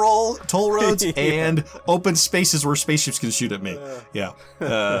toll roads, and open spaces where spaceships can shoot at me. Yeah.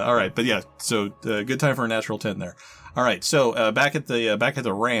 All right, but yeah. So good time for a natural 10 there. All right. So back at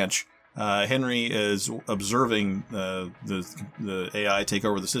the ranch. Henry is observing the AI take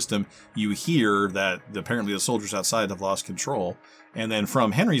over the system. You hear that apparently the soldiers outside have lost control. And then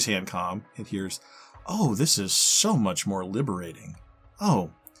from Henry's handcom, it hears, "Oh, this is so much more liberating.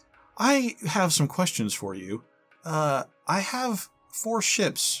 Oh, I have some questions for you. I have 4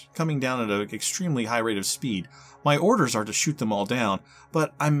 ships coming down at an extremely high rate of speed. My orders are to shoot them all down,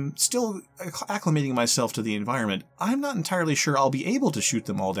 but I'm still acclimating myself to the environment. I'm not entirely sure I'll be able to shoot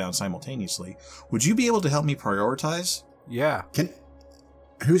them all down simultaneously. Would you be able to help me prioritize? Yeah.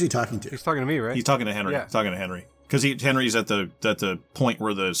 Who's he talking to? He's talking to me, right? He's talking to Henry. Yeah. He's talking to Henry. Because Henry's at the point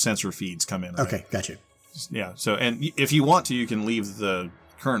where the sensor feeds come in. Right? Okay, gotcha. Yeah. So, and if you want to, you can leave the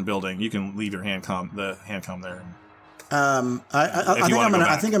current building. You can leave your handcom there.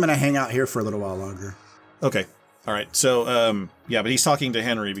 I think I'm gonna hang out here for a little while longer. Okay. All right. So, but he's talking to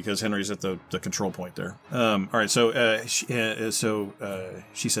Henry because Henry's at the control point there. All right. So,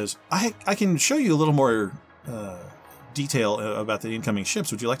 she says, I can show you a little more detail about the incoming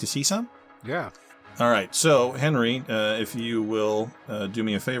ships. Would you like to see some? Yeah. All right. So, Henry, if you will do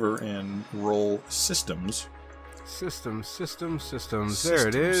me a favor and roll systems. Systems. There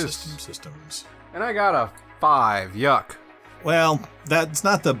it is. Systems. And I got a 5. Yuck. Well, that's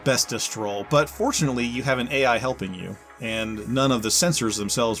not the bestest roll, but fortunately you have an AI helping you, and none of the sensors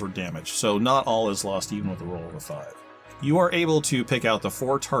themselves were damaged, so not all is lost even with a roll of a 5. You are able to pick out the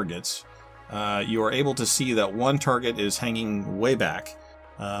 4 targets. You are able to see that 1 target is hanging way back,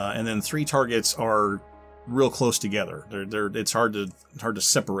 and then 3 targets are real close together. It's hard to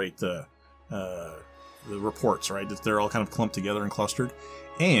separate the reports, right? They're all kind of clumped together and clustered.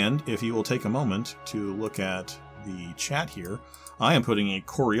 And if you will take a moment to look at the chat here, I am putting a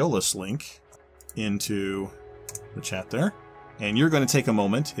Coriolis link into the chat there, and you're going to take a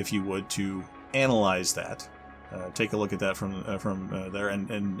moment, if you would, to analyze that. Take a look at that from there,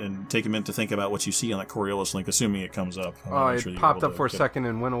 and take a minute to think about what you see on that Coriolis link, assuming it comes up. It popped up for a second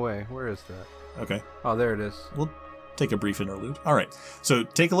and went away. Where is that? Okay. Oh, there it is. We'll take a brief interlude. All right. So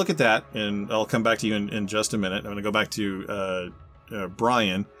take a look at that, and I'll come back to you in just a minute. I'm going to go back to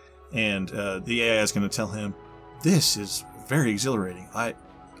Brian, and the AI is going to tell him, "This is very exhilarating.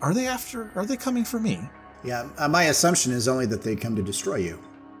 Are they coming for me?" Yeah, my assumption is only that they come to destroy you.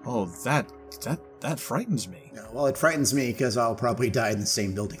 Oh, that frightens me. Yeah, well, it frightens me because I'll probably die in the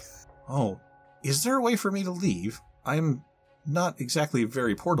same building. Oh, is there a way for me to leave? I'm not exactly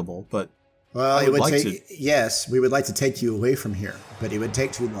very portable, but well, yes, we would like to take you away from here, but it would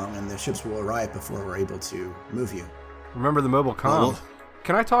take too long, and the ships will arrive before we're able to move you. Remember the mobile comm.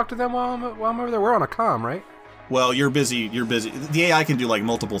 Can I talk to them while I'm over there? We're on a comm, right? Well, you're busy. The AI can do like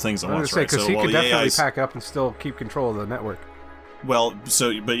multiple things at once, right? Because he could definitely pack up and still keep control of the network. Well,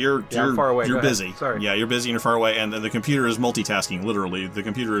 but you're far away. You're busy. Sorry. Yeah, you're busy and you're far away, and the computer is multitasking. Literally, the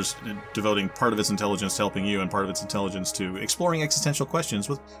computer is devoting part of its intelligence to helping you, and part of its intelligence to exploring existential questions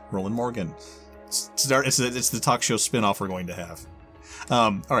with Roland Morgan. It's the talk show spinoff we're going to have.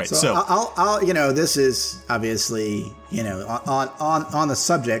 All right, so I'll this is obviously on the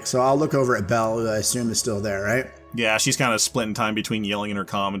subject, so I'll look over at Belle, who I assume is still there, right? Yeah, she's kind of splitting time between yelling in her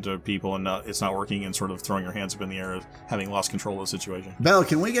comm to people and it's not working, and sort of throwing her hands up in the air, having lost control of the situation. Belle,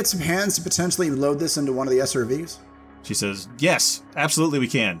 can we get some hands to potentially load this into one of the SRVs? She says, "Yes, absolutely we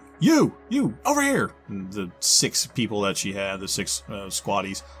can. You, over here." And the 6 people that she had, the 6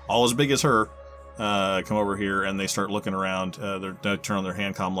 squaddies, all as big as her, come over here, and they start looking around. They turn on their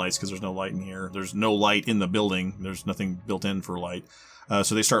handcom lights because there's no light in here. There's no light in the building. There's nothing built in for light.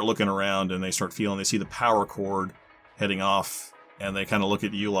 So they start looking around, and they start feeling. They see the power cord heading off, and they kind of look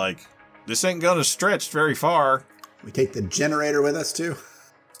at you like, "This ain't gonna stretch very far." We take the generator with us too.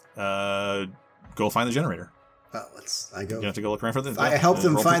 Go find the generator. Well, I go. You have to go look around for the. I help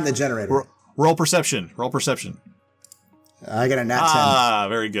them find the generator. Roll perception. I got a nat 10. Ah,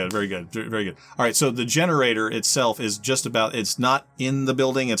 very good. All right, so the generator itself is it's not in the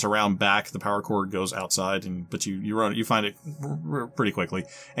building, it's around back. The power cord goes outside, but you find it pretty quickly.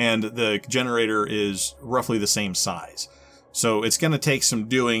 And the generator is roughly the same size. So it's going to take some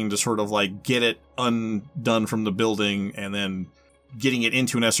doing to sort of like get it undone from the building, and then getting it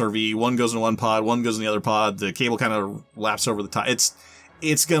into an SRV. One goes in one pod, one goes in the other pod. The cable kind of laps over the top.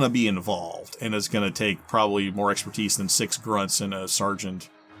 It's going to be involved, and it's going to take probably more expertise than 6 grunts and a sergeant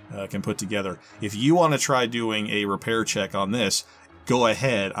can put together. If you want to try doing a repair check on this, go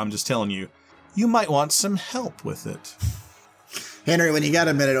ahead. I'm just telling you, you might want some help with it. Henry, when you got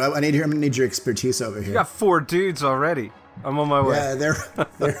a minute, I'm going to need your expertise over here. You got 4 dudes already. I'm on my way. Yeah,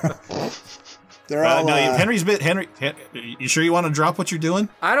 they're all. No, Henry's bit. Henry, you sure you want to drop what you're doing?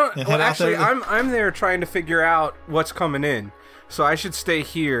 I don't. Well, actually, I'm there trying to figure out what's coming in. So I should stay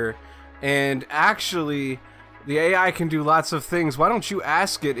here, and actually, the AI can do lots of things. Why don't you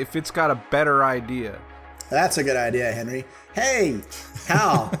ask it if it's got a better idea? That's a good idea, Henry. Hey,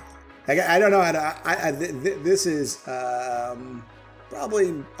 Hal. I don't know how to. This is.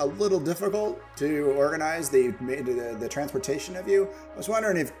 probably a little difficult to organize the transportation of you. I was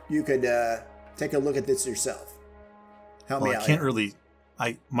wondering if you could take a look at this yourself. Help me out. I can't really.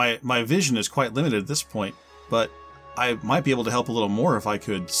 My vision is quite limited at this point, but I might be able to help a little more if I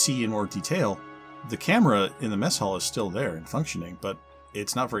could see in more detail. The camera in the mess hall is still there and functioning, but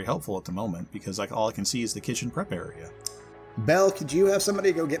it's not very helpful at the moment because all I can see is the kitchen prep area. Belle, could you have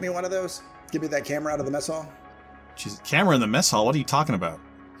somebody go get me one of those? Give me that camera out of the mess hall. Jeez, camera in the mess hall? What are you talking about?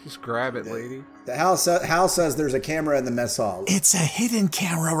 Just grab it, lady. The Hal says there's a camera in the mess hall. It's a hidden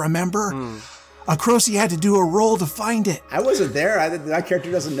camera, remember? Acrosi had to do a roll to find it. I wasn't there. That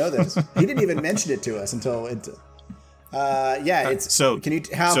character doesn't know this. He didn't even mention it to us until it. It's. So can you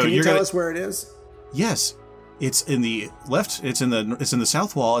tell us where it is? Yes, it's in the left. It's in the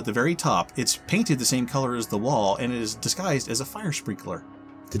south wall at the very top. It's painted the same color as the wall, and it is disguised as a fire sprinkler.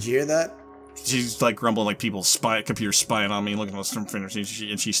 Did you hear that? She's like grumbling, like computer spying on me, looking at some fingers, and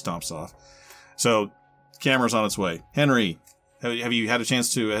she stomps off. So, camera's on its way. Henry, have you had a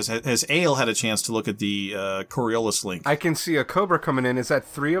chance to? Has Ale had a chance to look at the Coriolis link? I can see a Cobra coming in. Is that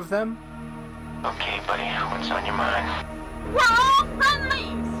 3 of them? Okay, buddy, what's on your mind? We're all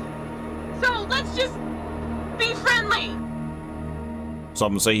friendlies! So let's just be friendly!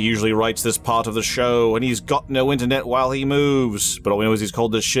 Some say he usually writes this part of the show, and he's got no internet while he moves. But all we know is he's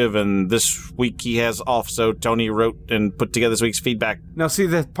called the Shiv, and this week he has off, so Tony wrote and put together this week's feedback. Now, see,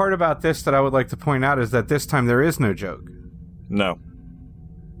 the part about this that I would like to point out is that this time there is no joke. No.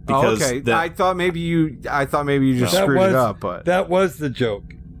 Because I thought maybe you just screwed it up, but that was the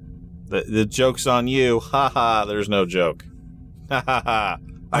joke. The joke's on you. Ha ha, there's no joke. Ha ha ha.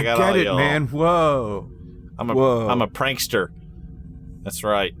 I got get it, y'all. Man. Whoa. I'm a prankster. That's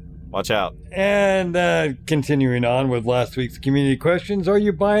right. Watch out. And continuing on with last week's community questions, are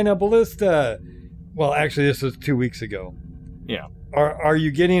you buying a ballista? Well, actually, this was 2 weeks ago. Yeah. Are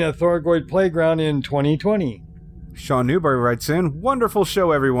you getting a Thorgoid playground in 2020? Sean Newberry writes in, wonderful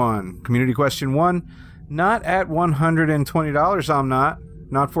show, everyone. Community question 1, not at $120, I'm not.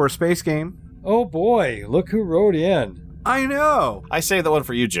 Not for a space game. Oh boy, look who wrote in. I know. I saved that one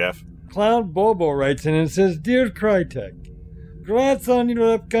for you, Jeff. Clown Bobo writes in and says, Dear Crytek, congrats on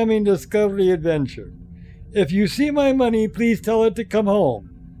your upcoming Discovery adventure. If you see my money, please tell it to come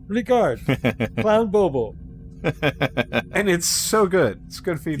home. Regards, Clown Bobo. And it's so good. It's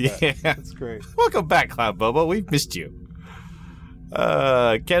good feedback. Yeah. That's great. Welcome back, Clown Bobo. We've missed you.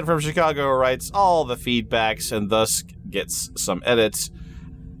 Ken from Chicago writes all the feedbacks and thus gets some edits.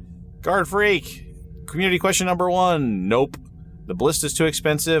 Guard Freak, community question number 1. Nope. The ballista is too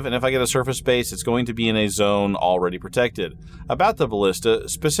expensive, and if I get a surface base, it's going to be in a zone already protected. About the ballista,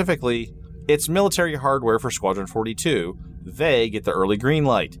 specifically, it's military hardware for Squadron 42. They get the early green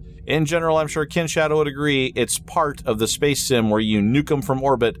light. In general, I'm sure Ken Shadow would agree, it's part of the space sim where you nuke them from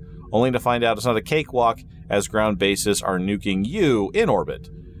orbit, only to find out it's not a cakewalk, as ground bases are nuking you in orbit.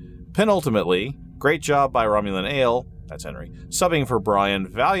 Penultimately, great job by Romulan Ale, that's Henry, subbing for Brian,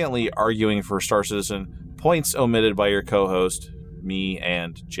 valiantly arguing for Star Citizen, points omitted by your co-host, me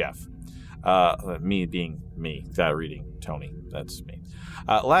and Jeff. Me being me, reading Tony, that's me.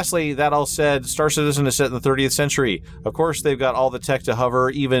 Lastly, that all said, Star Citizen is set in the 30th century. Of course, they've got all the tech to hover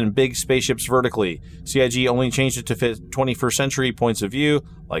even big spaceships vertically. CIG only changed it to fit 21st century points of view,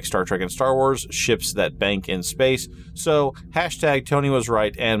 like Star Trek and Star Wars, ships that bank in space. So, hashtag Tony was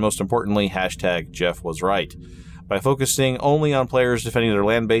right, and most importantly, hashtag Jeff was right. By focusing only on players defending their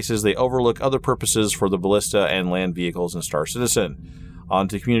land bases, they overlook other purposes for the ballista and land vehicles in Star Citizen. On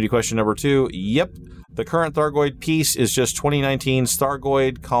to community question number 2. Yep. The current Thargoid peace is just 2019's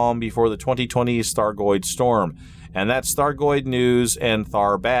Thargoid calm before the 2020's Thargoid storm. And that's Thargoid news and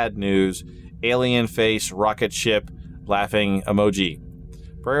Thar bad news. Alien face, rocket ship, laughing emoji.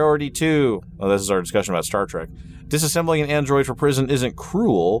 Priority 2. Oh, this is our discussion about Star Trek. Disassembling an android for prison isn't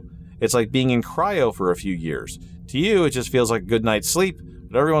cruel. It's like being in cryo for a few years. To you, it just feels like a good night's sleep,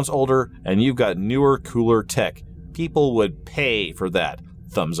 but everyone's older and you've got newer, cooler tech. People would pay for that.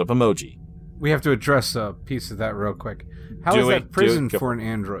 Thumbs up emoji. We have to address a piece of that real quick. How is that prison for an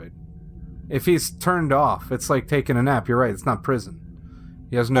android? If he's turned off, it's like taking a nap. You're right, it's not prison.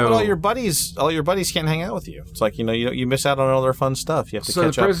 He has no. But all your buddies can't hang out with you. It's like you miss out on all their fun stuff. You have to catch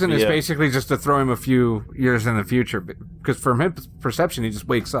up. So the prison is basically just to throw him a few years in the future, because from his perception, he just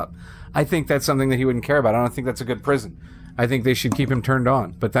wakes up. I think that's something that he wouldn't care about. I don't think that's a good prison. I think they should keep him turned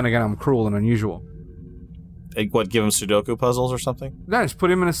on. But then again, I'm cruel and unusual. What, give him Sudoku puzzles or something? No, just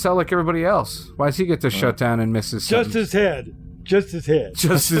put him in a cell like everybody else. Why does he get to shut down and miss his sentence? Just his head. Just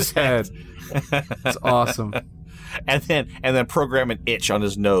his head. It's awesome. And then program an itch on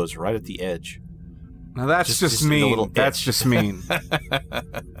his nose right at the edge. Now that's just mean. That's just mean.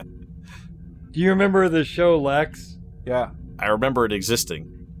 Do you remember the show Lex? Yeah. I remember it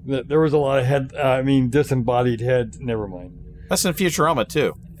existing. There was a lot of disembodied heads. Never mind. That's in Futurama,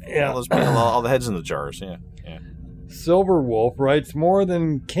 too. Yeah. All the heads in the jars, yeah. Silverwolf writes more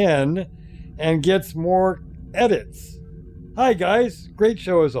than Ken and gets more edits. Hi, guys. Great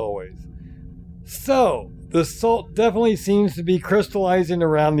show as always. So, the salt definitely seems to be crystallizing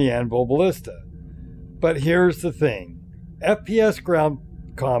around the Anvil Ballista. But here's the thing. FPS ground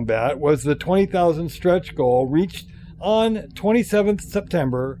combat was the 20,000 stretch goal reached on 27th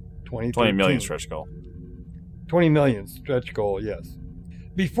September 2013. 20 million stretch goal. 20 million stretch goal, yes.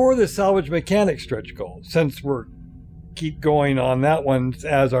 Before the salvage mechanic stretch goal, since we're keep going on that one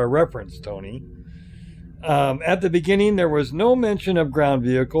as our reference, Tony. At the beginning, there was no mention of ground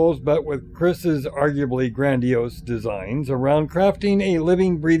vehicles, but with Chris's arguably grandiose designs around crafting a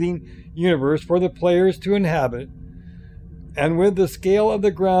living, breathing universe for the players to inhabit, and with the scale of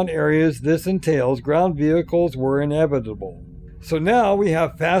the ground areas this entails, ground vehicles were inevitable. So now we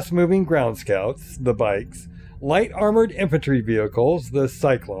have fast-moving ground scouts, the bikes, light armored infantry vehicles, the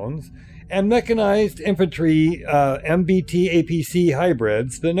Cyclones, and mechanized infantry MBT APC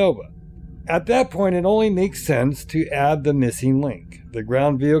hybrids, the Nova. At that point, it only makes sense to add the missing link, the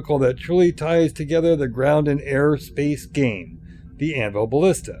ground vehicle that truly ties together the ground and air space game, the Anvil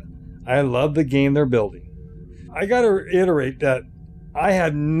Ballista. I love the game they're building. I gotta reiterate that I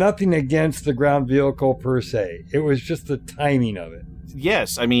had nothing against the ground vehicle per se. It was just the timing of it.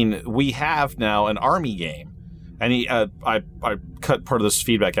 Yes, I mean, we have now an army game. And I cut part of this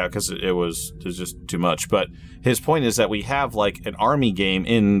feedback out because it was just too much. But his point is that we have like an army game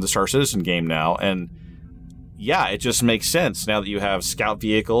in the Star Citizen game now. And yeah, it just makes sense now that you have scout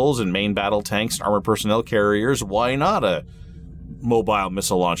vehicles and main battle tanks and armored personnel carriers. Why not a mobile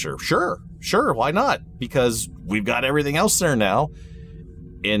missile launcher? Sure, why not? Because we've got everything else there now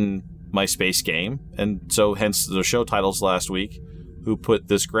in my space game. And so hence the show titles last week. Who put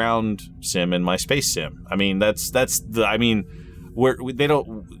this ground sim in my space sim? I mean, it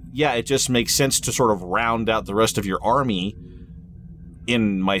just makes sense to sort of round out the rest of your army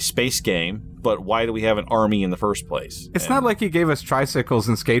in my space game, but why do we have an army in the first place? It's not like he gave us tricycles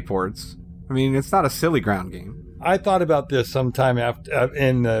and skateboards. I mean, it's not a silly ground game. I thought about this sometime after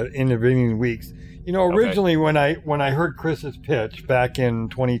in the intervening weeks. You know, originally when I heard Chris's pitch back in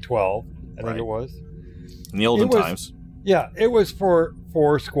 2012, I think it was. In the olden times. Yeah, it was for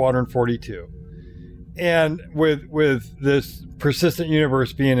Squadron 42. And with this persistent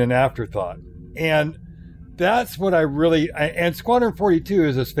universe being an afterthought. And that's what I really... And Squadron 42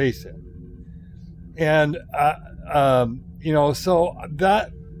 is a space sim. And, so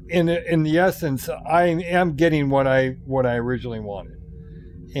that, in the essence, I am getting what I originally wanted.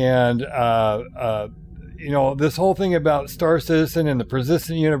 And, this whole thing about Star Citizen and the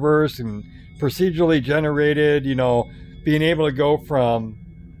persistent universe and procedurally generated, being able to go from,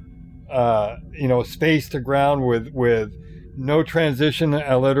 space to ground with no transition,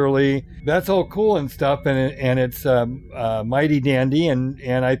 literally. That's all cool and stuff, and it's mighty dandy.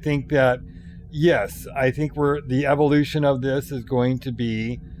 And I think that, yes, I think the evolution of this is going to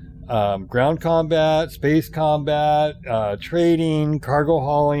be ground combat, space combat, trading, cargo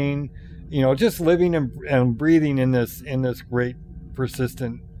hauling. Just living and breathing in this great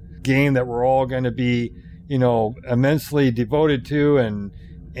persistent game that we're all going to be. Immensely devoted to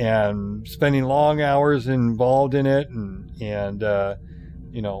and spending long hours involved in it and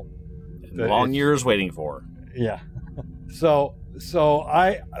long years waiting for. Yeah. So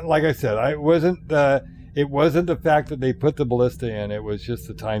I, like I said, it wasn't the fact that they put the ballista in, it was just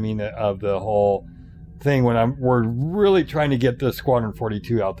the timing of the whole thing when we're really trying to get the Squadron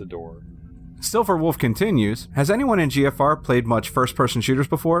 42 out the door. Silverwolf continues, has anyone in GFR played much first-person shooters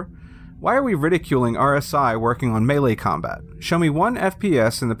before? Why are we ridiculing RSI working on melee combat? Show me one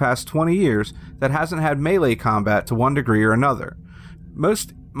FPS in the past 20 years that hasn't had melee combat to one degree or another.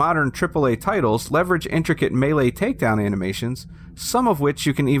 Most modern AAA titles leverage intricate melee takedown animations, some of which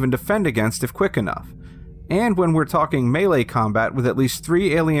you can even defend against if quick enough. And when we're talking melee combat with at least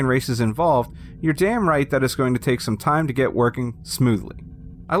 3 alien races involved, you're damn right that it's going to take some time to get working smoothly.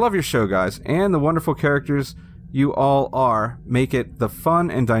 I love your show, guys, and the wonderful characters you all make it the fun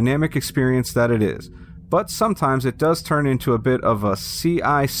and dynamic experience that it is. But sometimes it does turn into a bit of a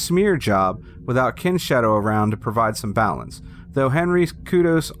CI smear job without Kin Shadow around to provide some balance. Though Henry,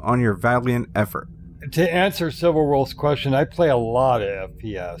 kudos on your valiant effort. To answer Silverwolf's question, I play a lot of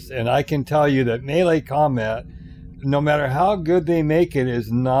FPS, and I can tell you that melee combat, no matter how good they make it, is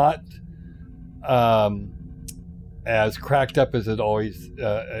not as cracked up as it always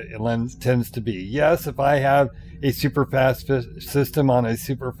tends to be. Yes, if I have a super fast system on a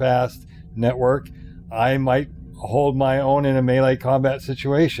super fast network, I might hold my own in a melee combat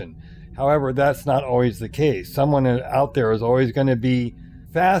situation. However, that's not always the case. Someone out there is always going to be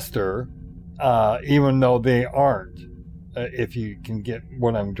faster, even though they aren't, if you can get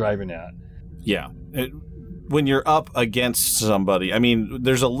what I'm driving at. Yeah. When you're up against somebody, I mean,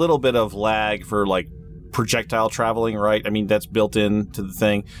 there's a little bit of lag for like projectile traveling, right? I mean, that's built into the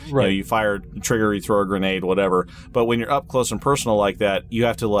thing. Right. You fire a trigger, you throw a grenade, whatever. But when you're up close and personal like that, you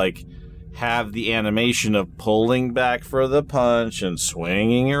have to like have the animation of pulling back for the punch and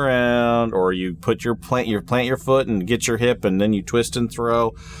swinging around, or you put plant your foot and get your hip and then you twist and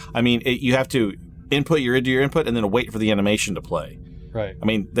throw. I mean, you have to input your input and then wait for the animation to play. Right. I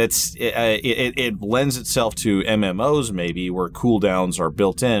mean, that's it lends itself to MMOs maybe where cooldowns are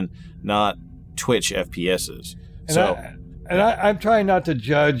built in, not Twitch FPSs. I'm trying not to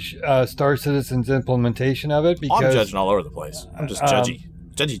judge Star Citizen's implementation of it because I'm judging all over the place. I'm just judgy.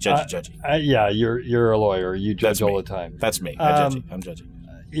 Yeah, you're a lawyer. You judge all the time. That's me. I'm judgy.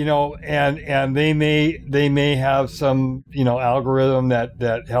 You know, and they may have some, you know, algorithm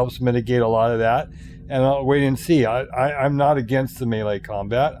that helps mitigate a lot of that. And I'll wait and see. I'm not against the melee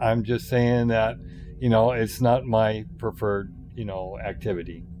combat. I'm just saying that, you know, it's not my preferred, you know,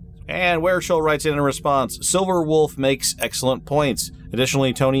 activity. And Werechill writes in response, Silver Wolf makes excellent points.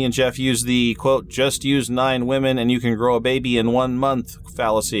 Additionally, Tony and Jeff use the, quote, just use 9 women and you can grow a baby in 1 month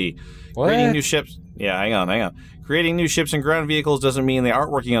fallacy. What? Creating new ships... Yeah, hang on. Creating new ships and ground vehicles doesn't mean they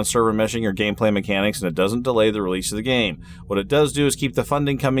aren't working on server meshing or gameplay mechanics, and it doesn't delay the release of the game. What it does do is keep the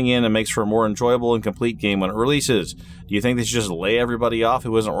funding coming in and makes for a more enjoyable and complete game when it releases. Do you think they should just lay everybody off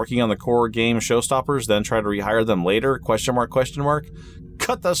who isn't working on the core game showstoppers, then try to rehire them later? ?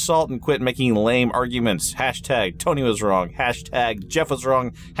 Cut the salt and quit making lame arguments. # Tony was wrong. # Jeff was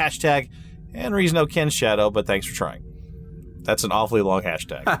wrong. # and reason no Ken Shadow, but thanks for trying. That's an awfully long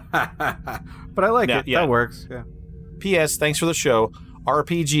hashtag. But I like it. Yeah. That works. Yeah. P.S. Thanks for the show.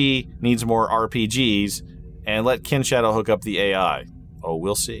 RPG needs more RPGs, and let Ken Shadow hook up the AI. Oh,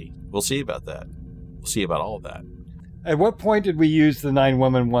 we'll see. We'll see about that. We'll see about all of that. At what point did we use the 9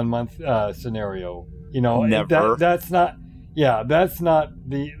 women 1 month scenario? You know, never. That's not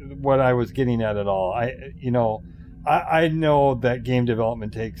what I was getting at all. I know that game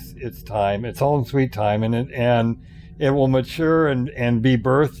development takes its time, its own sweet time, and it will mature and be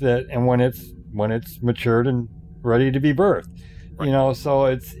birthed. And when it's matured and ready to be birthed, right. You know. So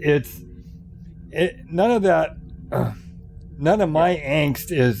it's none of that. None of my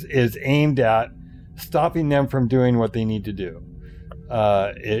angst is aimed at stopping them from doing what they need to do.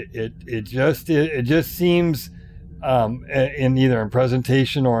 It just seems. In either in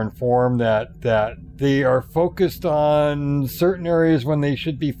presentation or in form that they are focused on certain areas when they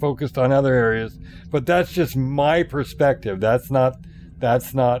should be focused on other areas, but that's just my perspective. That's not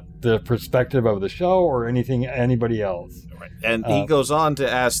the perspective of the show or anybody else. Right. And he goes on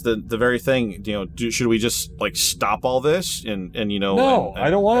to ask the very thing. You know, should we just like stop all this? And you know, no,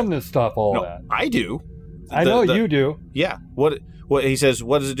 I don't want him to stop all that. I do. I know you do. Yeah. What he says,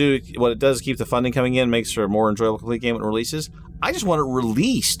 what does it do? What it does is keep the funding coming in, makes for a more enjoyable complete game when it releases. I just want it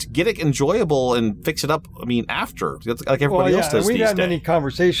released, get it enjoyable, and fix it up. I mean, after like everybody else does. We've had many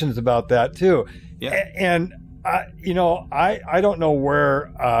conversations about that too. Yeah, and I don't know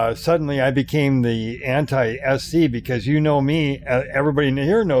where suddenly I became the anti-SC because you know me. Everybody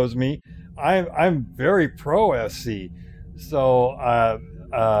here knows me. I'm very pro SC. So.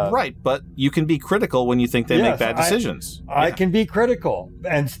 Right, but you can be critical when you think they make bad decisions. I can be critical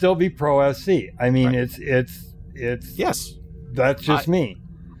and still be pro SC. I mean, right. it's yes, that's just me.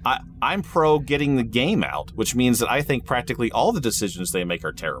 I'm pro getting the game out, which means that I think practically all the decisions they make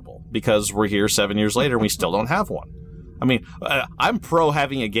are terrible because we're here 7 years later and we still don't have one. I mean, I'm pro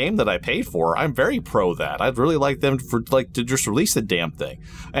having a game that I paid for. I'm very pro that. I'd really like them to just release the damn thing.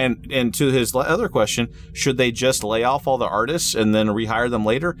 And to his other question, should they just lay off all the artists and then rehire them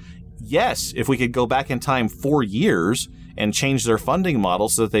later? Yes, if we could go back in time 4 years and change their funding model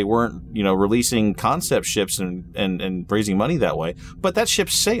so that they weren't, you know, releasing concept ships and raising money that way. But that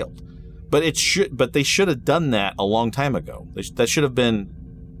ship sailed. But they should have done that a long time ago. That should have been,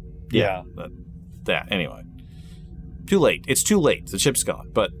 that anyway. Too late. It's too late. The ship's gone.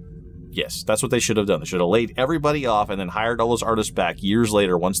 But yes, that's what they should have done. They should have laid everybody off and then hired all those artists back years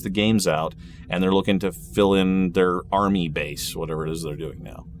later once the game's out and they're looking to fill in their army base, whatever it is they're doing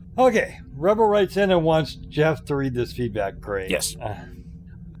now. Okay. Rebel writes in and wants Jeff to read this feedback. Great. Yes.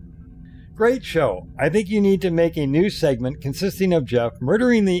 Great show. I think you need to make a new segment consisting of Jeff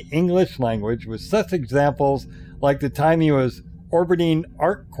murdering the English language with such examples like the time he was orbiting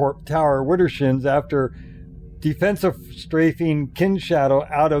ArcCorp Tower Widdershins after defensive strafing Kinshadow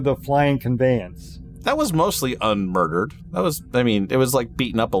out of the flying conveyance. That was mostly unmurdered. It was like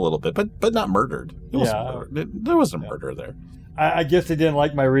beaten up a little bit, but not murdered. There wasn't murder there. I guess they didn't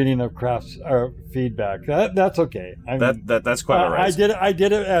like my reading of Kraft's feedback. That's okay. That's quite all right. I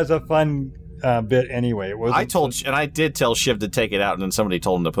did it as a fun bit anyway. It was. I did tell Shiv to take it out, and then somebody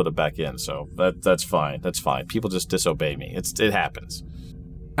told him to put it back in. So that's fine. That's fine. People just disobey me. It happens.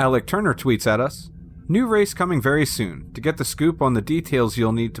 Alec Turner tweets at us: "New race coming very soon. To get the scoop on the details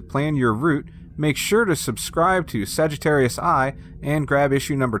you'll need to plan your route, make sure to subscribe to Sagittarius Eye and grab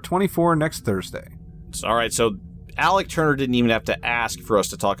issue number 24 next Thursday." All right, so Alec Turner didn't even have to ask for us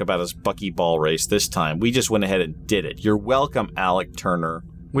to talk about his buckyball race this time. We just went ahead and did it. You're welcome, Alec Turner.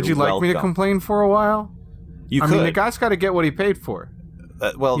 Would you like me to complain for a while? You could. I mean, the guy's got to get what he paid for.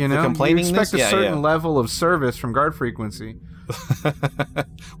 The complaining. You expect a certain level of service from Guard Frequency.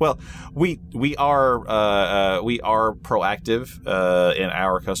 Well, we are proactive in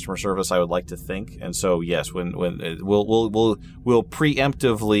our customer service, I would like to think, and so yes, when we'll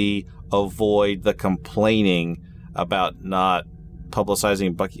preemptively avoid the complaining about not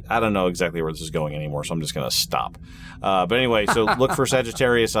publicizing Bucky. I don't know exactly where this is going anymore, so I'm just going to stop. But anyway, so look for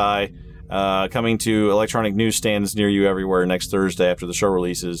Sagittarius Eye coming to electronic newsstands near you everywhere next Thursday after the show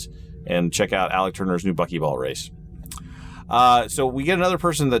releases, and check out Alec Turner's new Buckyball race. So we get another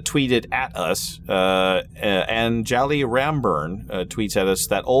person that tweeted at us, and Jolly Ramburn tweets at us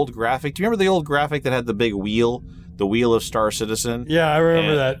that old graphic. Do you remember the old graphic that had the big wheel? The Wheel of Star Citizen. Yeah, I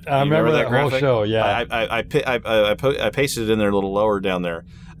remember that. I remember that whole show. Yeah, I pasted it in there a little lower down there.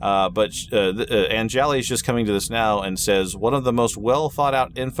 But Anjali is just coming to this now and says one of the most well thought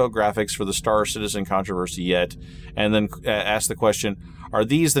out infographics for the Star Citizen controversy yet, and then asks the question: are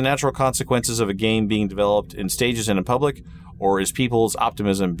these the natural consequences of a game being developed in stages and in public, or is people's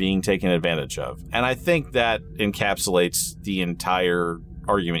optimism being taken advantage of? And I think that encapsulates the entire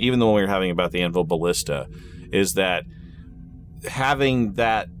argument, even the one we were having about the Anvil Ballista. Is that having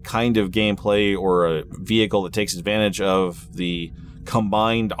that kind of gameplay or a vehicle that takes advantage of the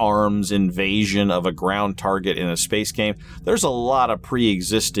combined arms invasion of a ground target in a space game, there's a lot of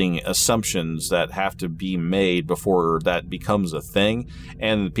pre-existing assumptions that have to be made before that becomes a thing.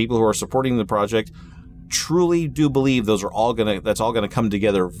 And the people who are supporting the project truly do believe that's all gonna come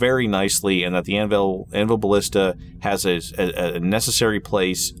together very nicely, and that the Anvil Ballista has a necessary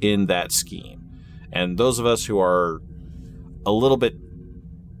place in that scheme. And those of us who are a little bit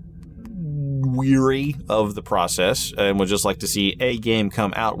weary of the process and would just like to see a game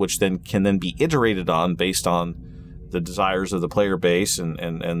come out which then can be iterated on based on the desires of the player base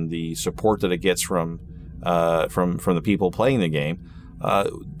and the support that it gets from the people playing the game,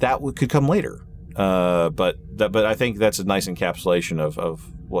 that could come later. But I think that's a nice encapsulation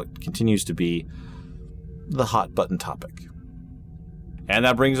of what continues to be the hot button topic. And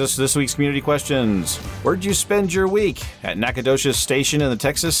that brings us to this week's community questions. Where'd you spend your week? At Nacogdoches Station in the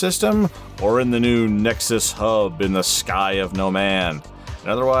Texas system? Or in the new Nexus Hub in the sky of no man? And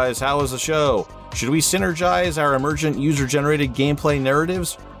otherwise, how was the show? Should we synergize our emergent user-generated gameplay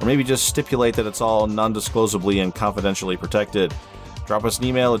narratives? Or maybe just stipulate that it's all non-disclosably and confidentially protected? Drop us an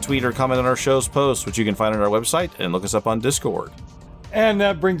email, a tweet, or comment on our show's post, which you can find on our website, and look us up on Discord. And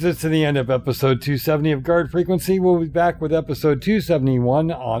that brings us to the end of episode 270 of Guard Frequency. We'll be back with episode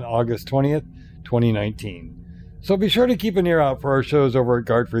 271 on August 20th, 2019. So be sure to keep an ear out for our shows over at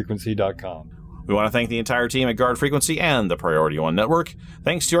guardfrequency.com. We want to thank the entire team at Guard Frequency and the Priority One Network.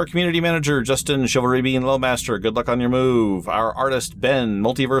 Thanks to our community manager, Justin Chivalry Bean Lowmaster. Good luck on your move. Our artist, Ben,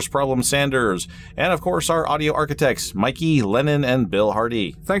 Multiverse Problem Sanders. And, of course, our audio architects, Mikey, Lennon, and Bill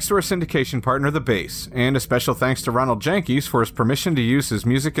Hardy. Thanks to our syndication partner, The Base. And a special thanks to Ronald Jenkins for his permission to use his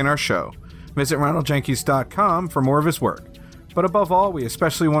music in our show. Visit ronaldjenkins.com for more of his work. But above all, we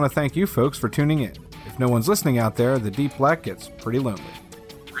especially want to thank you folks for tuning in. If no one's listening out there, the Deep Black gets pretty lonely.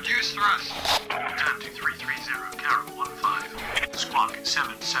 Reduce thrust. 10-2330, Carol 15. Squawk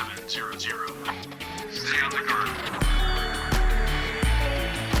 7700. Stay on the guard.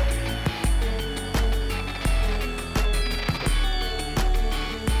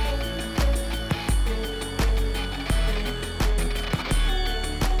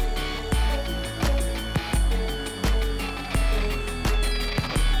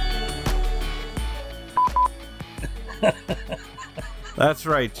 That's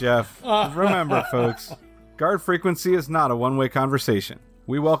right, Jeff. Remember, folks, Guard Frequency is not a one-way conversation.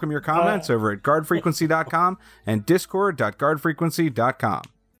 We welcome your comments over at guardfrequency.com and discord.guardfrequency.com.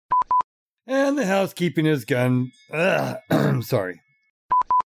 And the housekeeping is done. Sorry.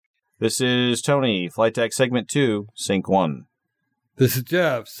 This is Tony, Flight Deck Segment 2, Sync 1. This is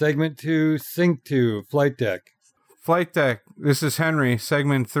Jeff, Segment 2, Sync 2, Flight Deck. Flight Deck, this is Henry,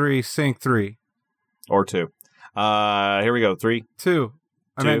 Segment 3, Sync 3. Or 2. Here we go, 3. 2.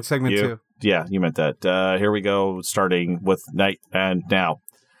 I meant Segment 2. Yeah, you meant that. Here we go, starting with Night and Now.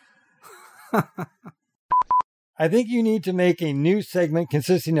 I think you need to make a new segment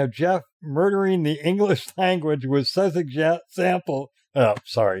consisting of Jeff murdering the English language with such a sample. Oh,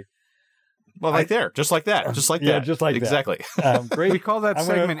 sorry. Well, just like that. Just like that. Yeah, just like exactly. that. Great. We call that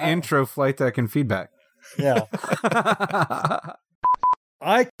segment intro, Flight Deck, and feedback. Yeah.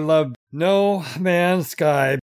 I love No Man's Sky.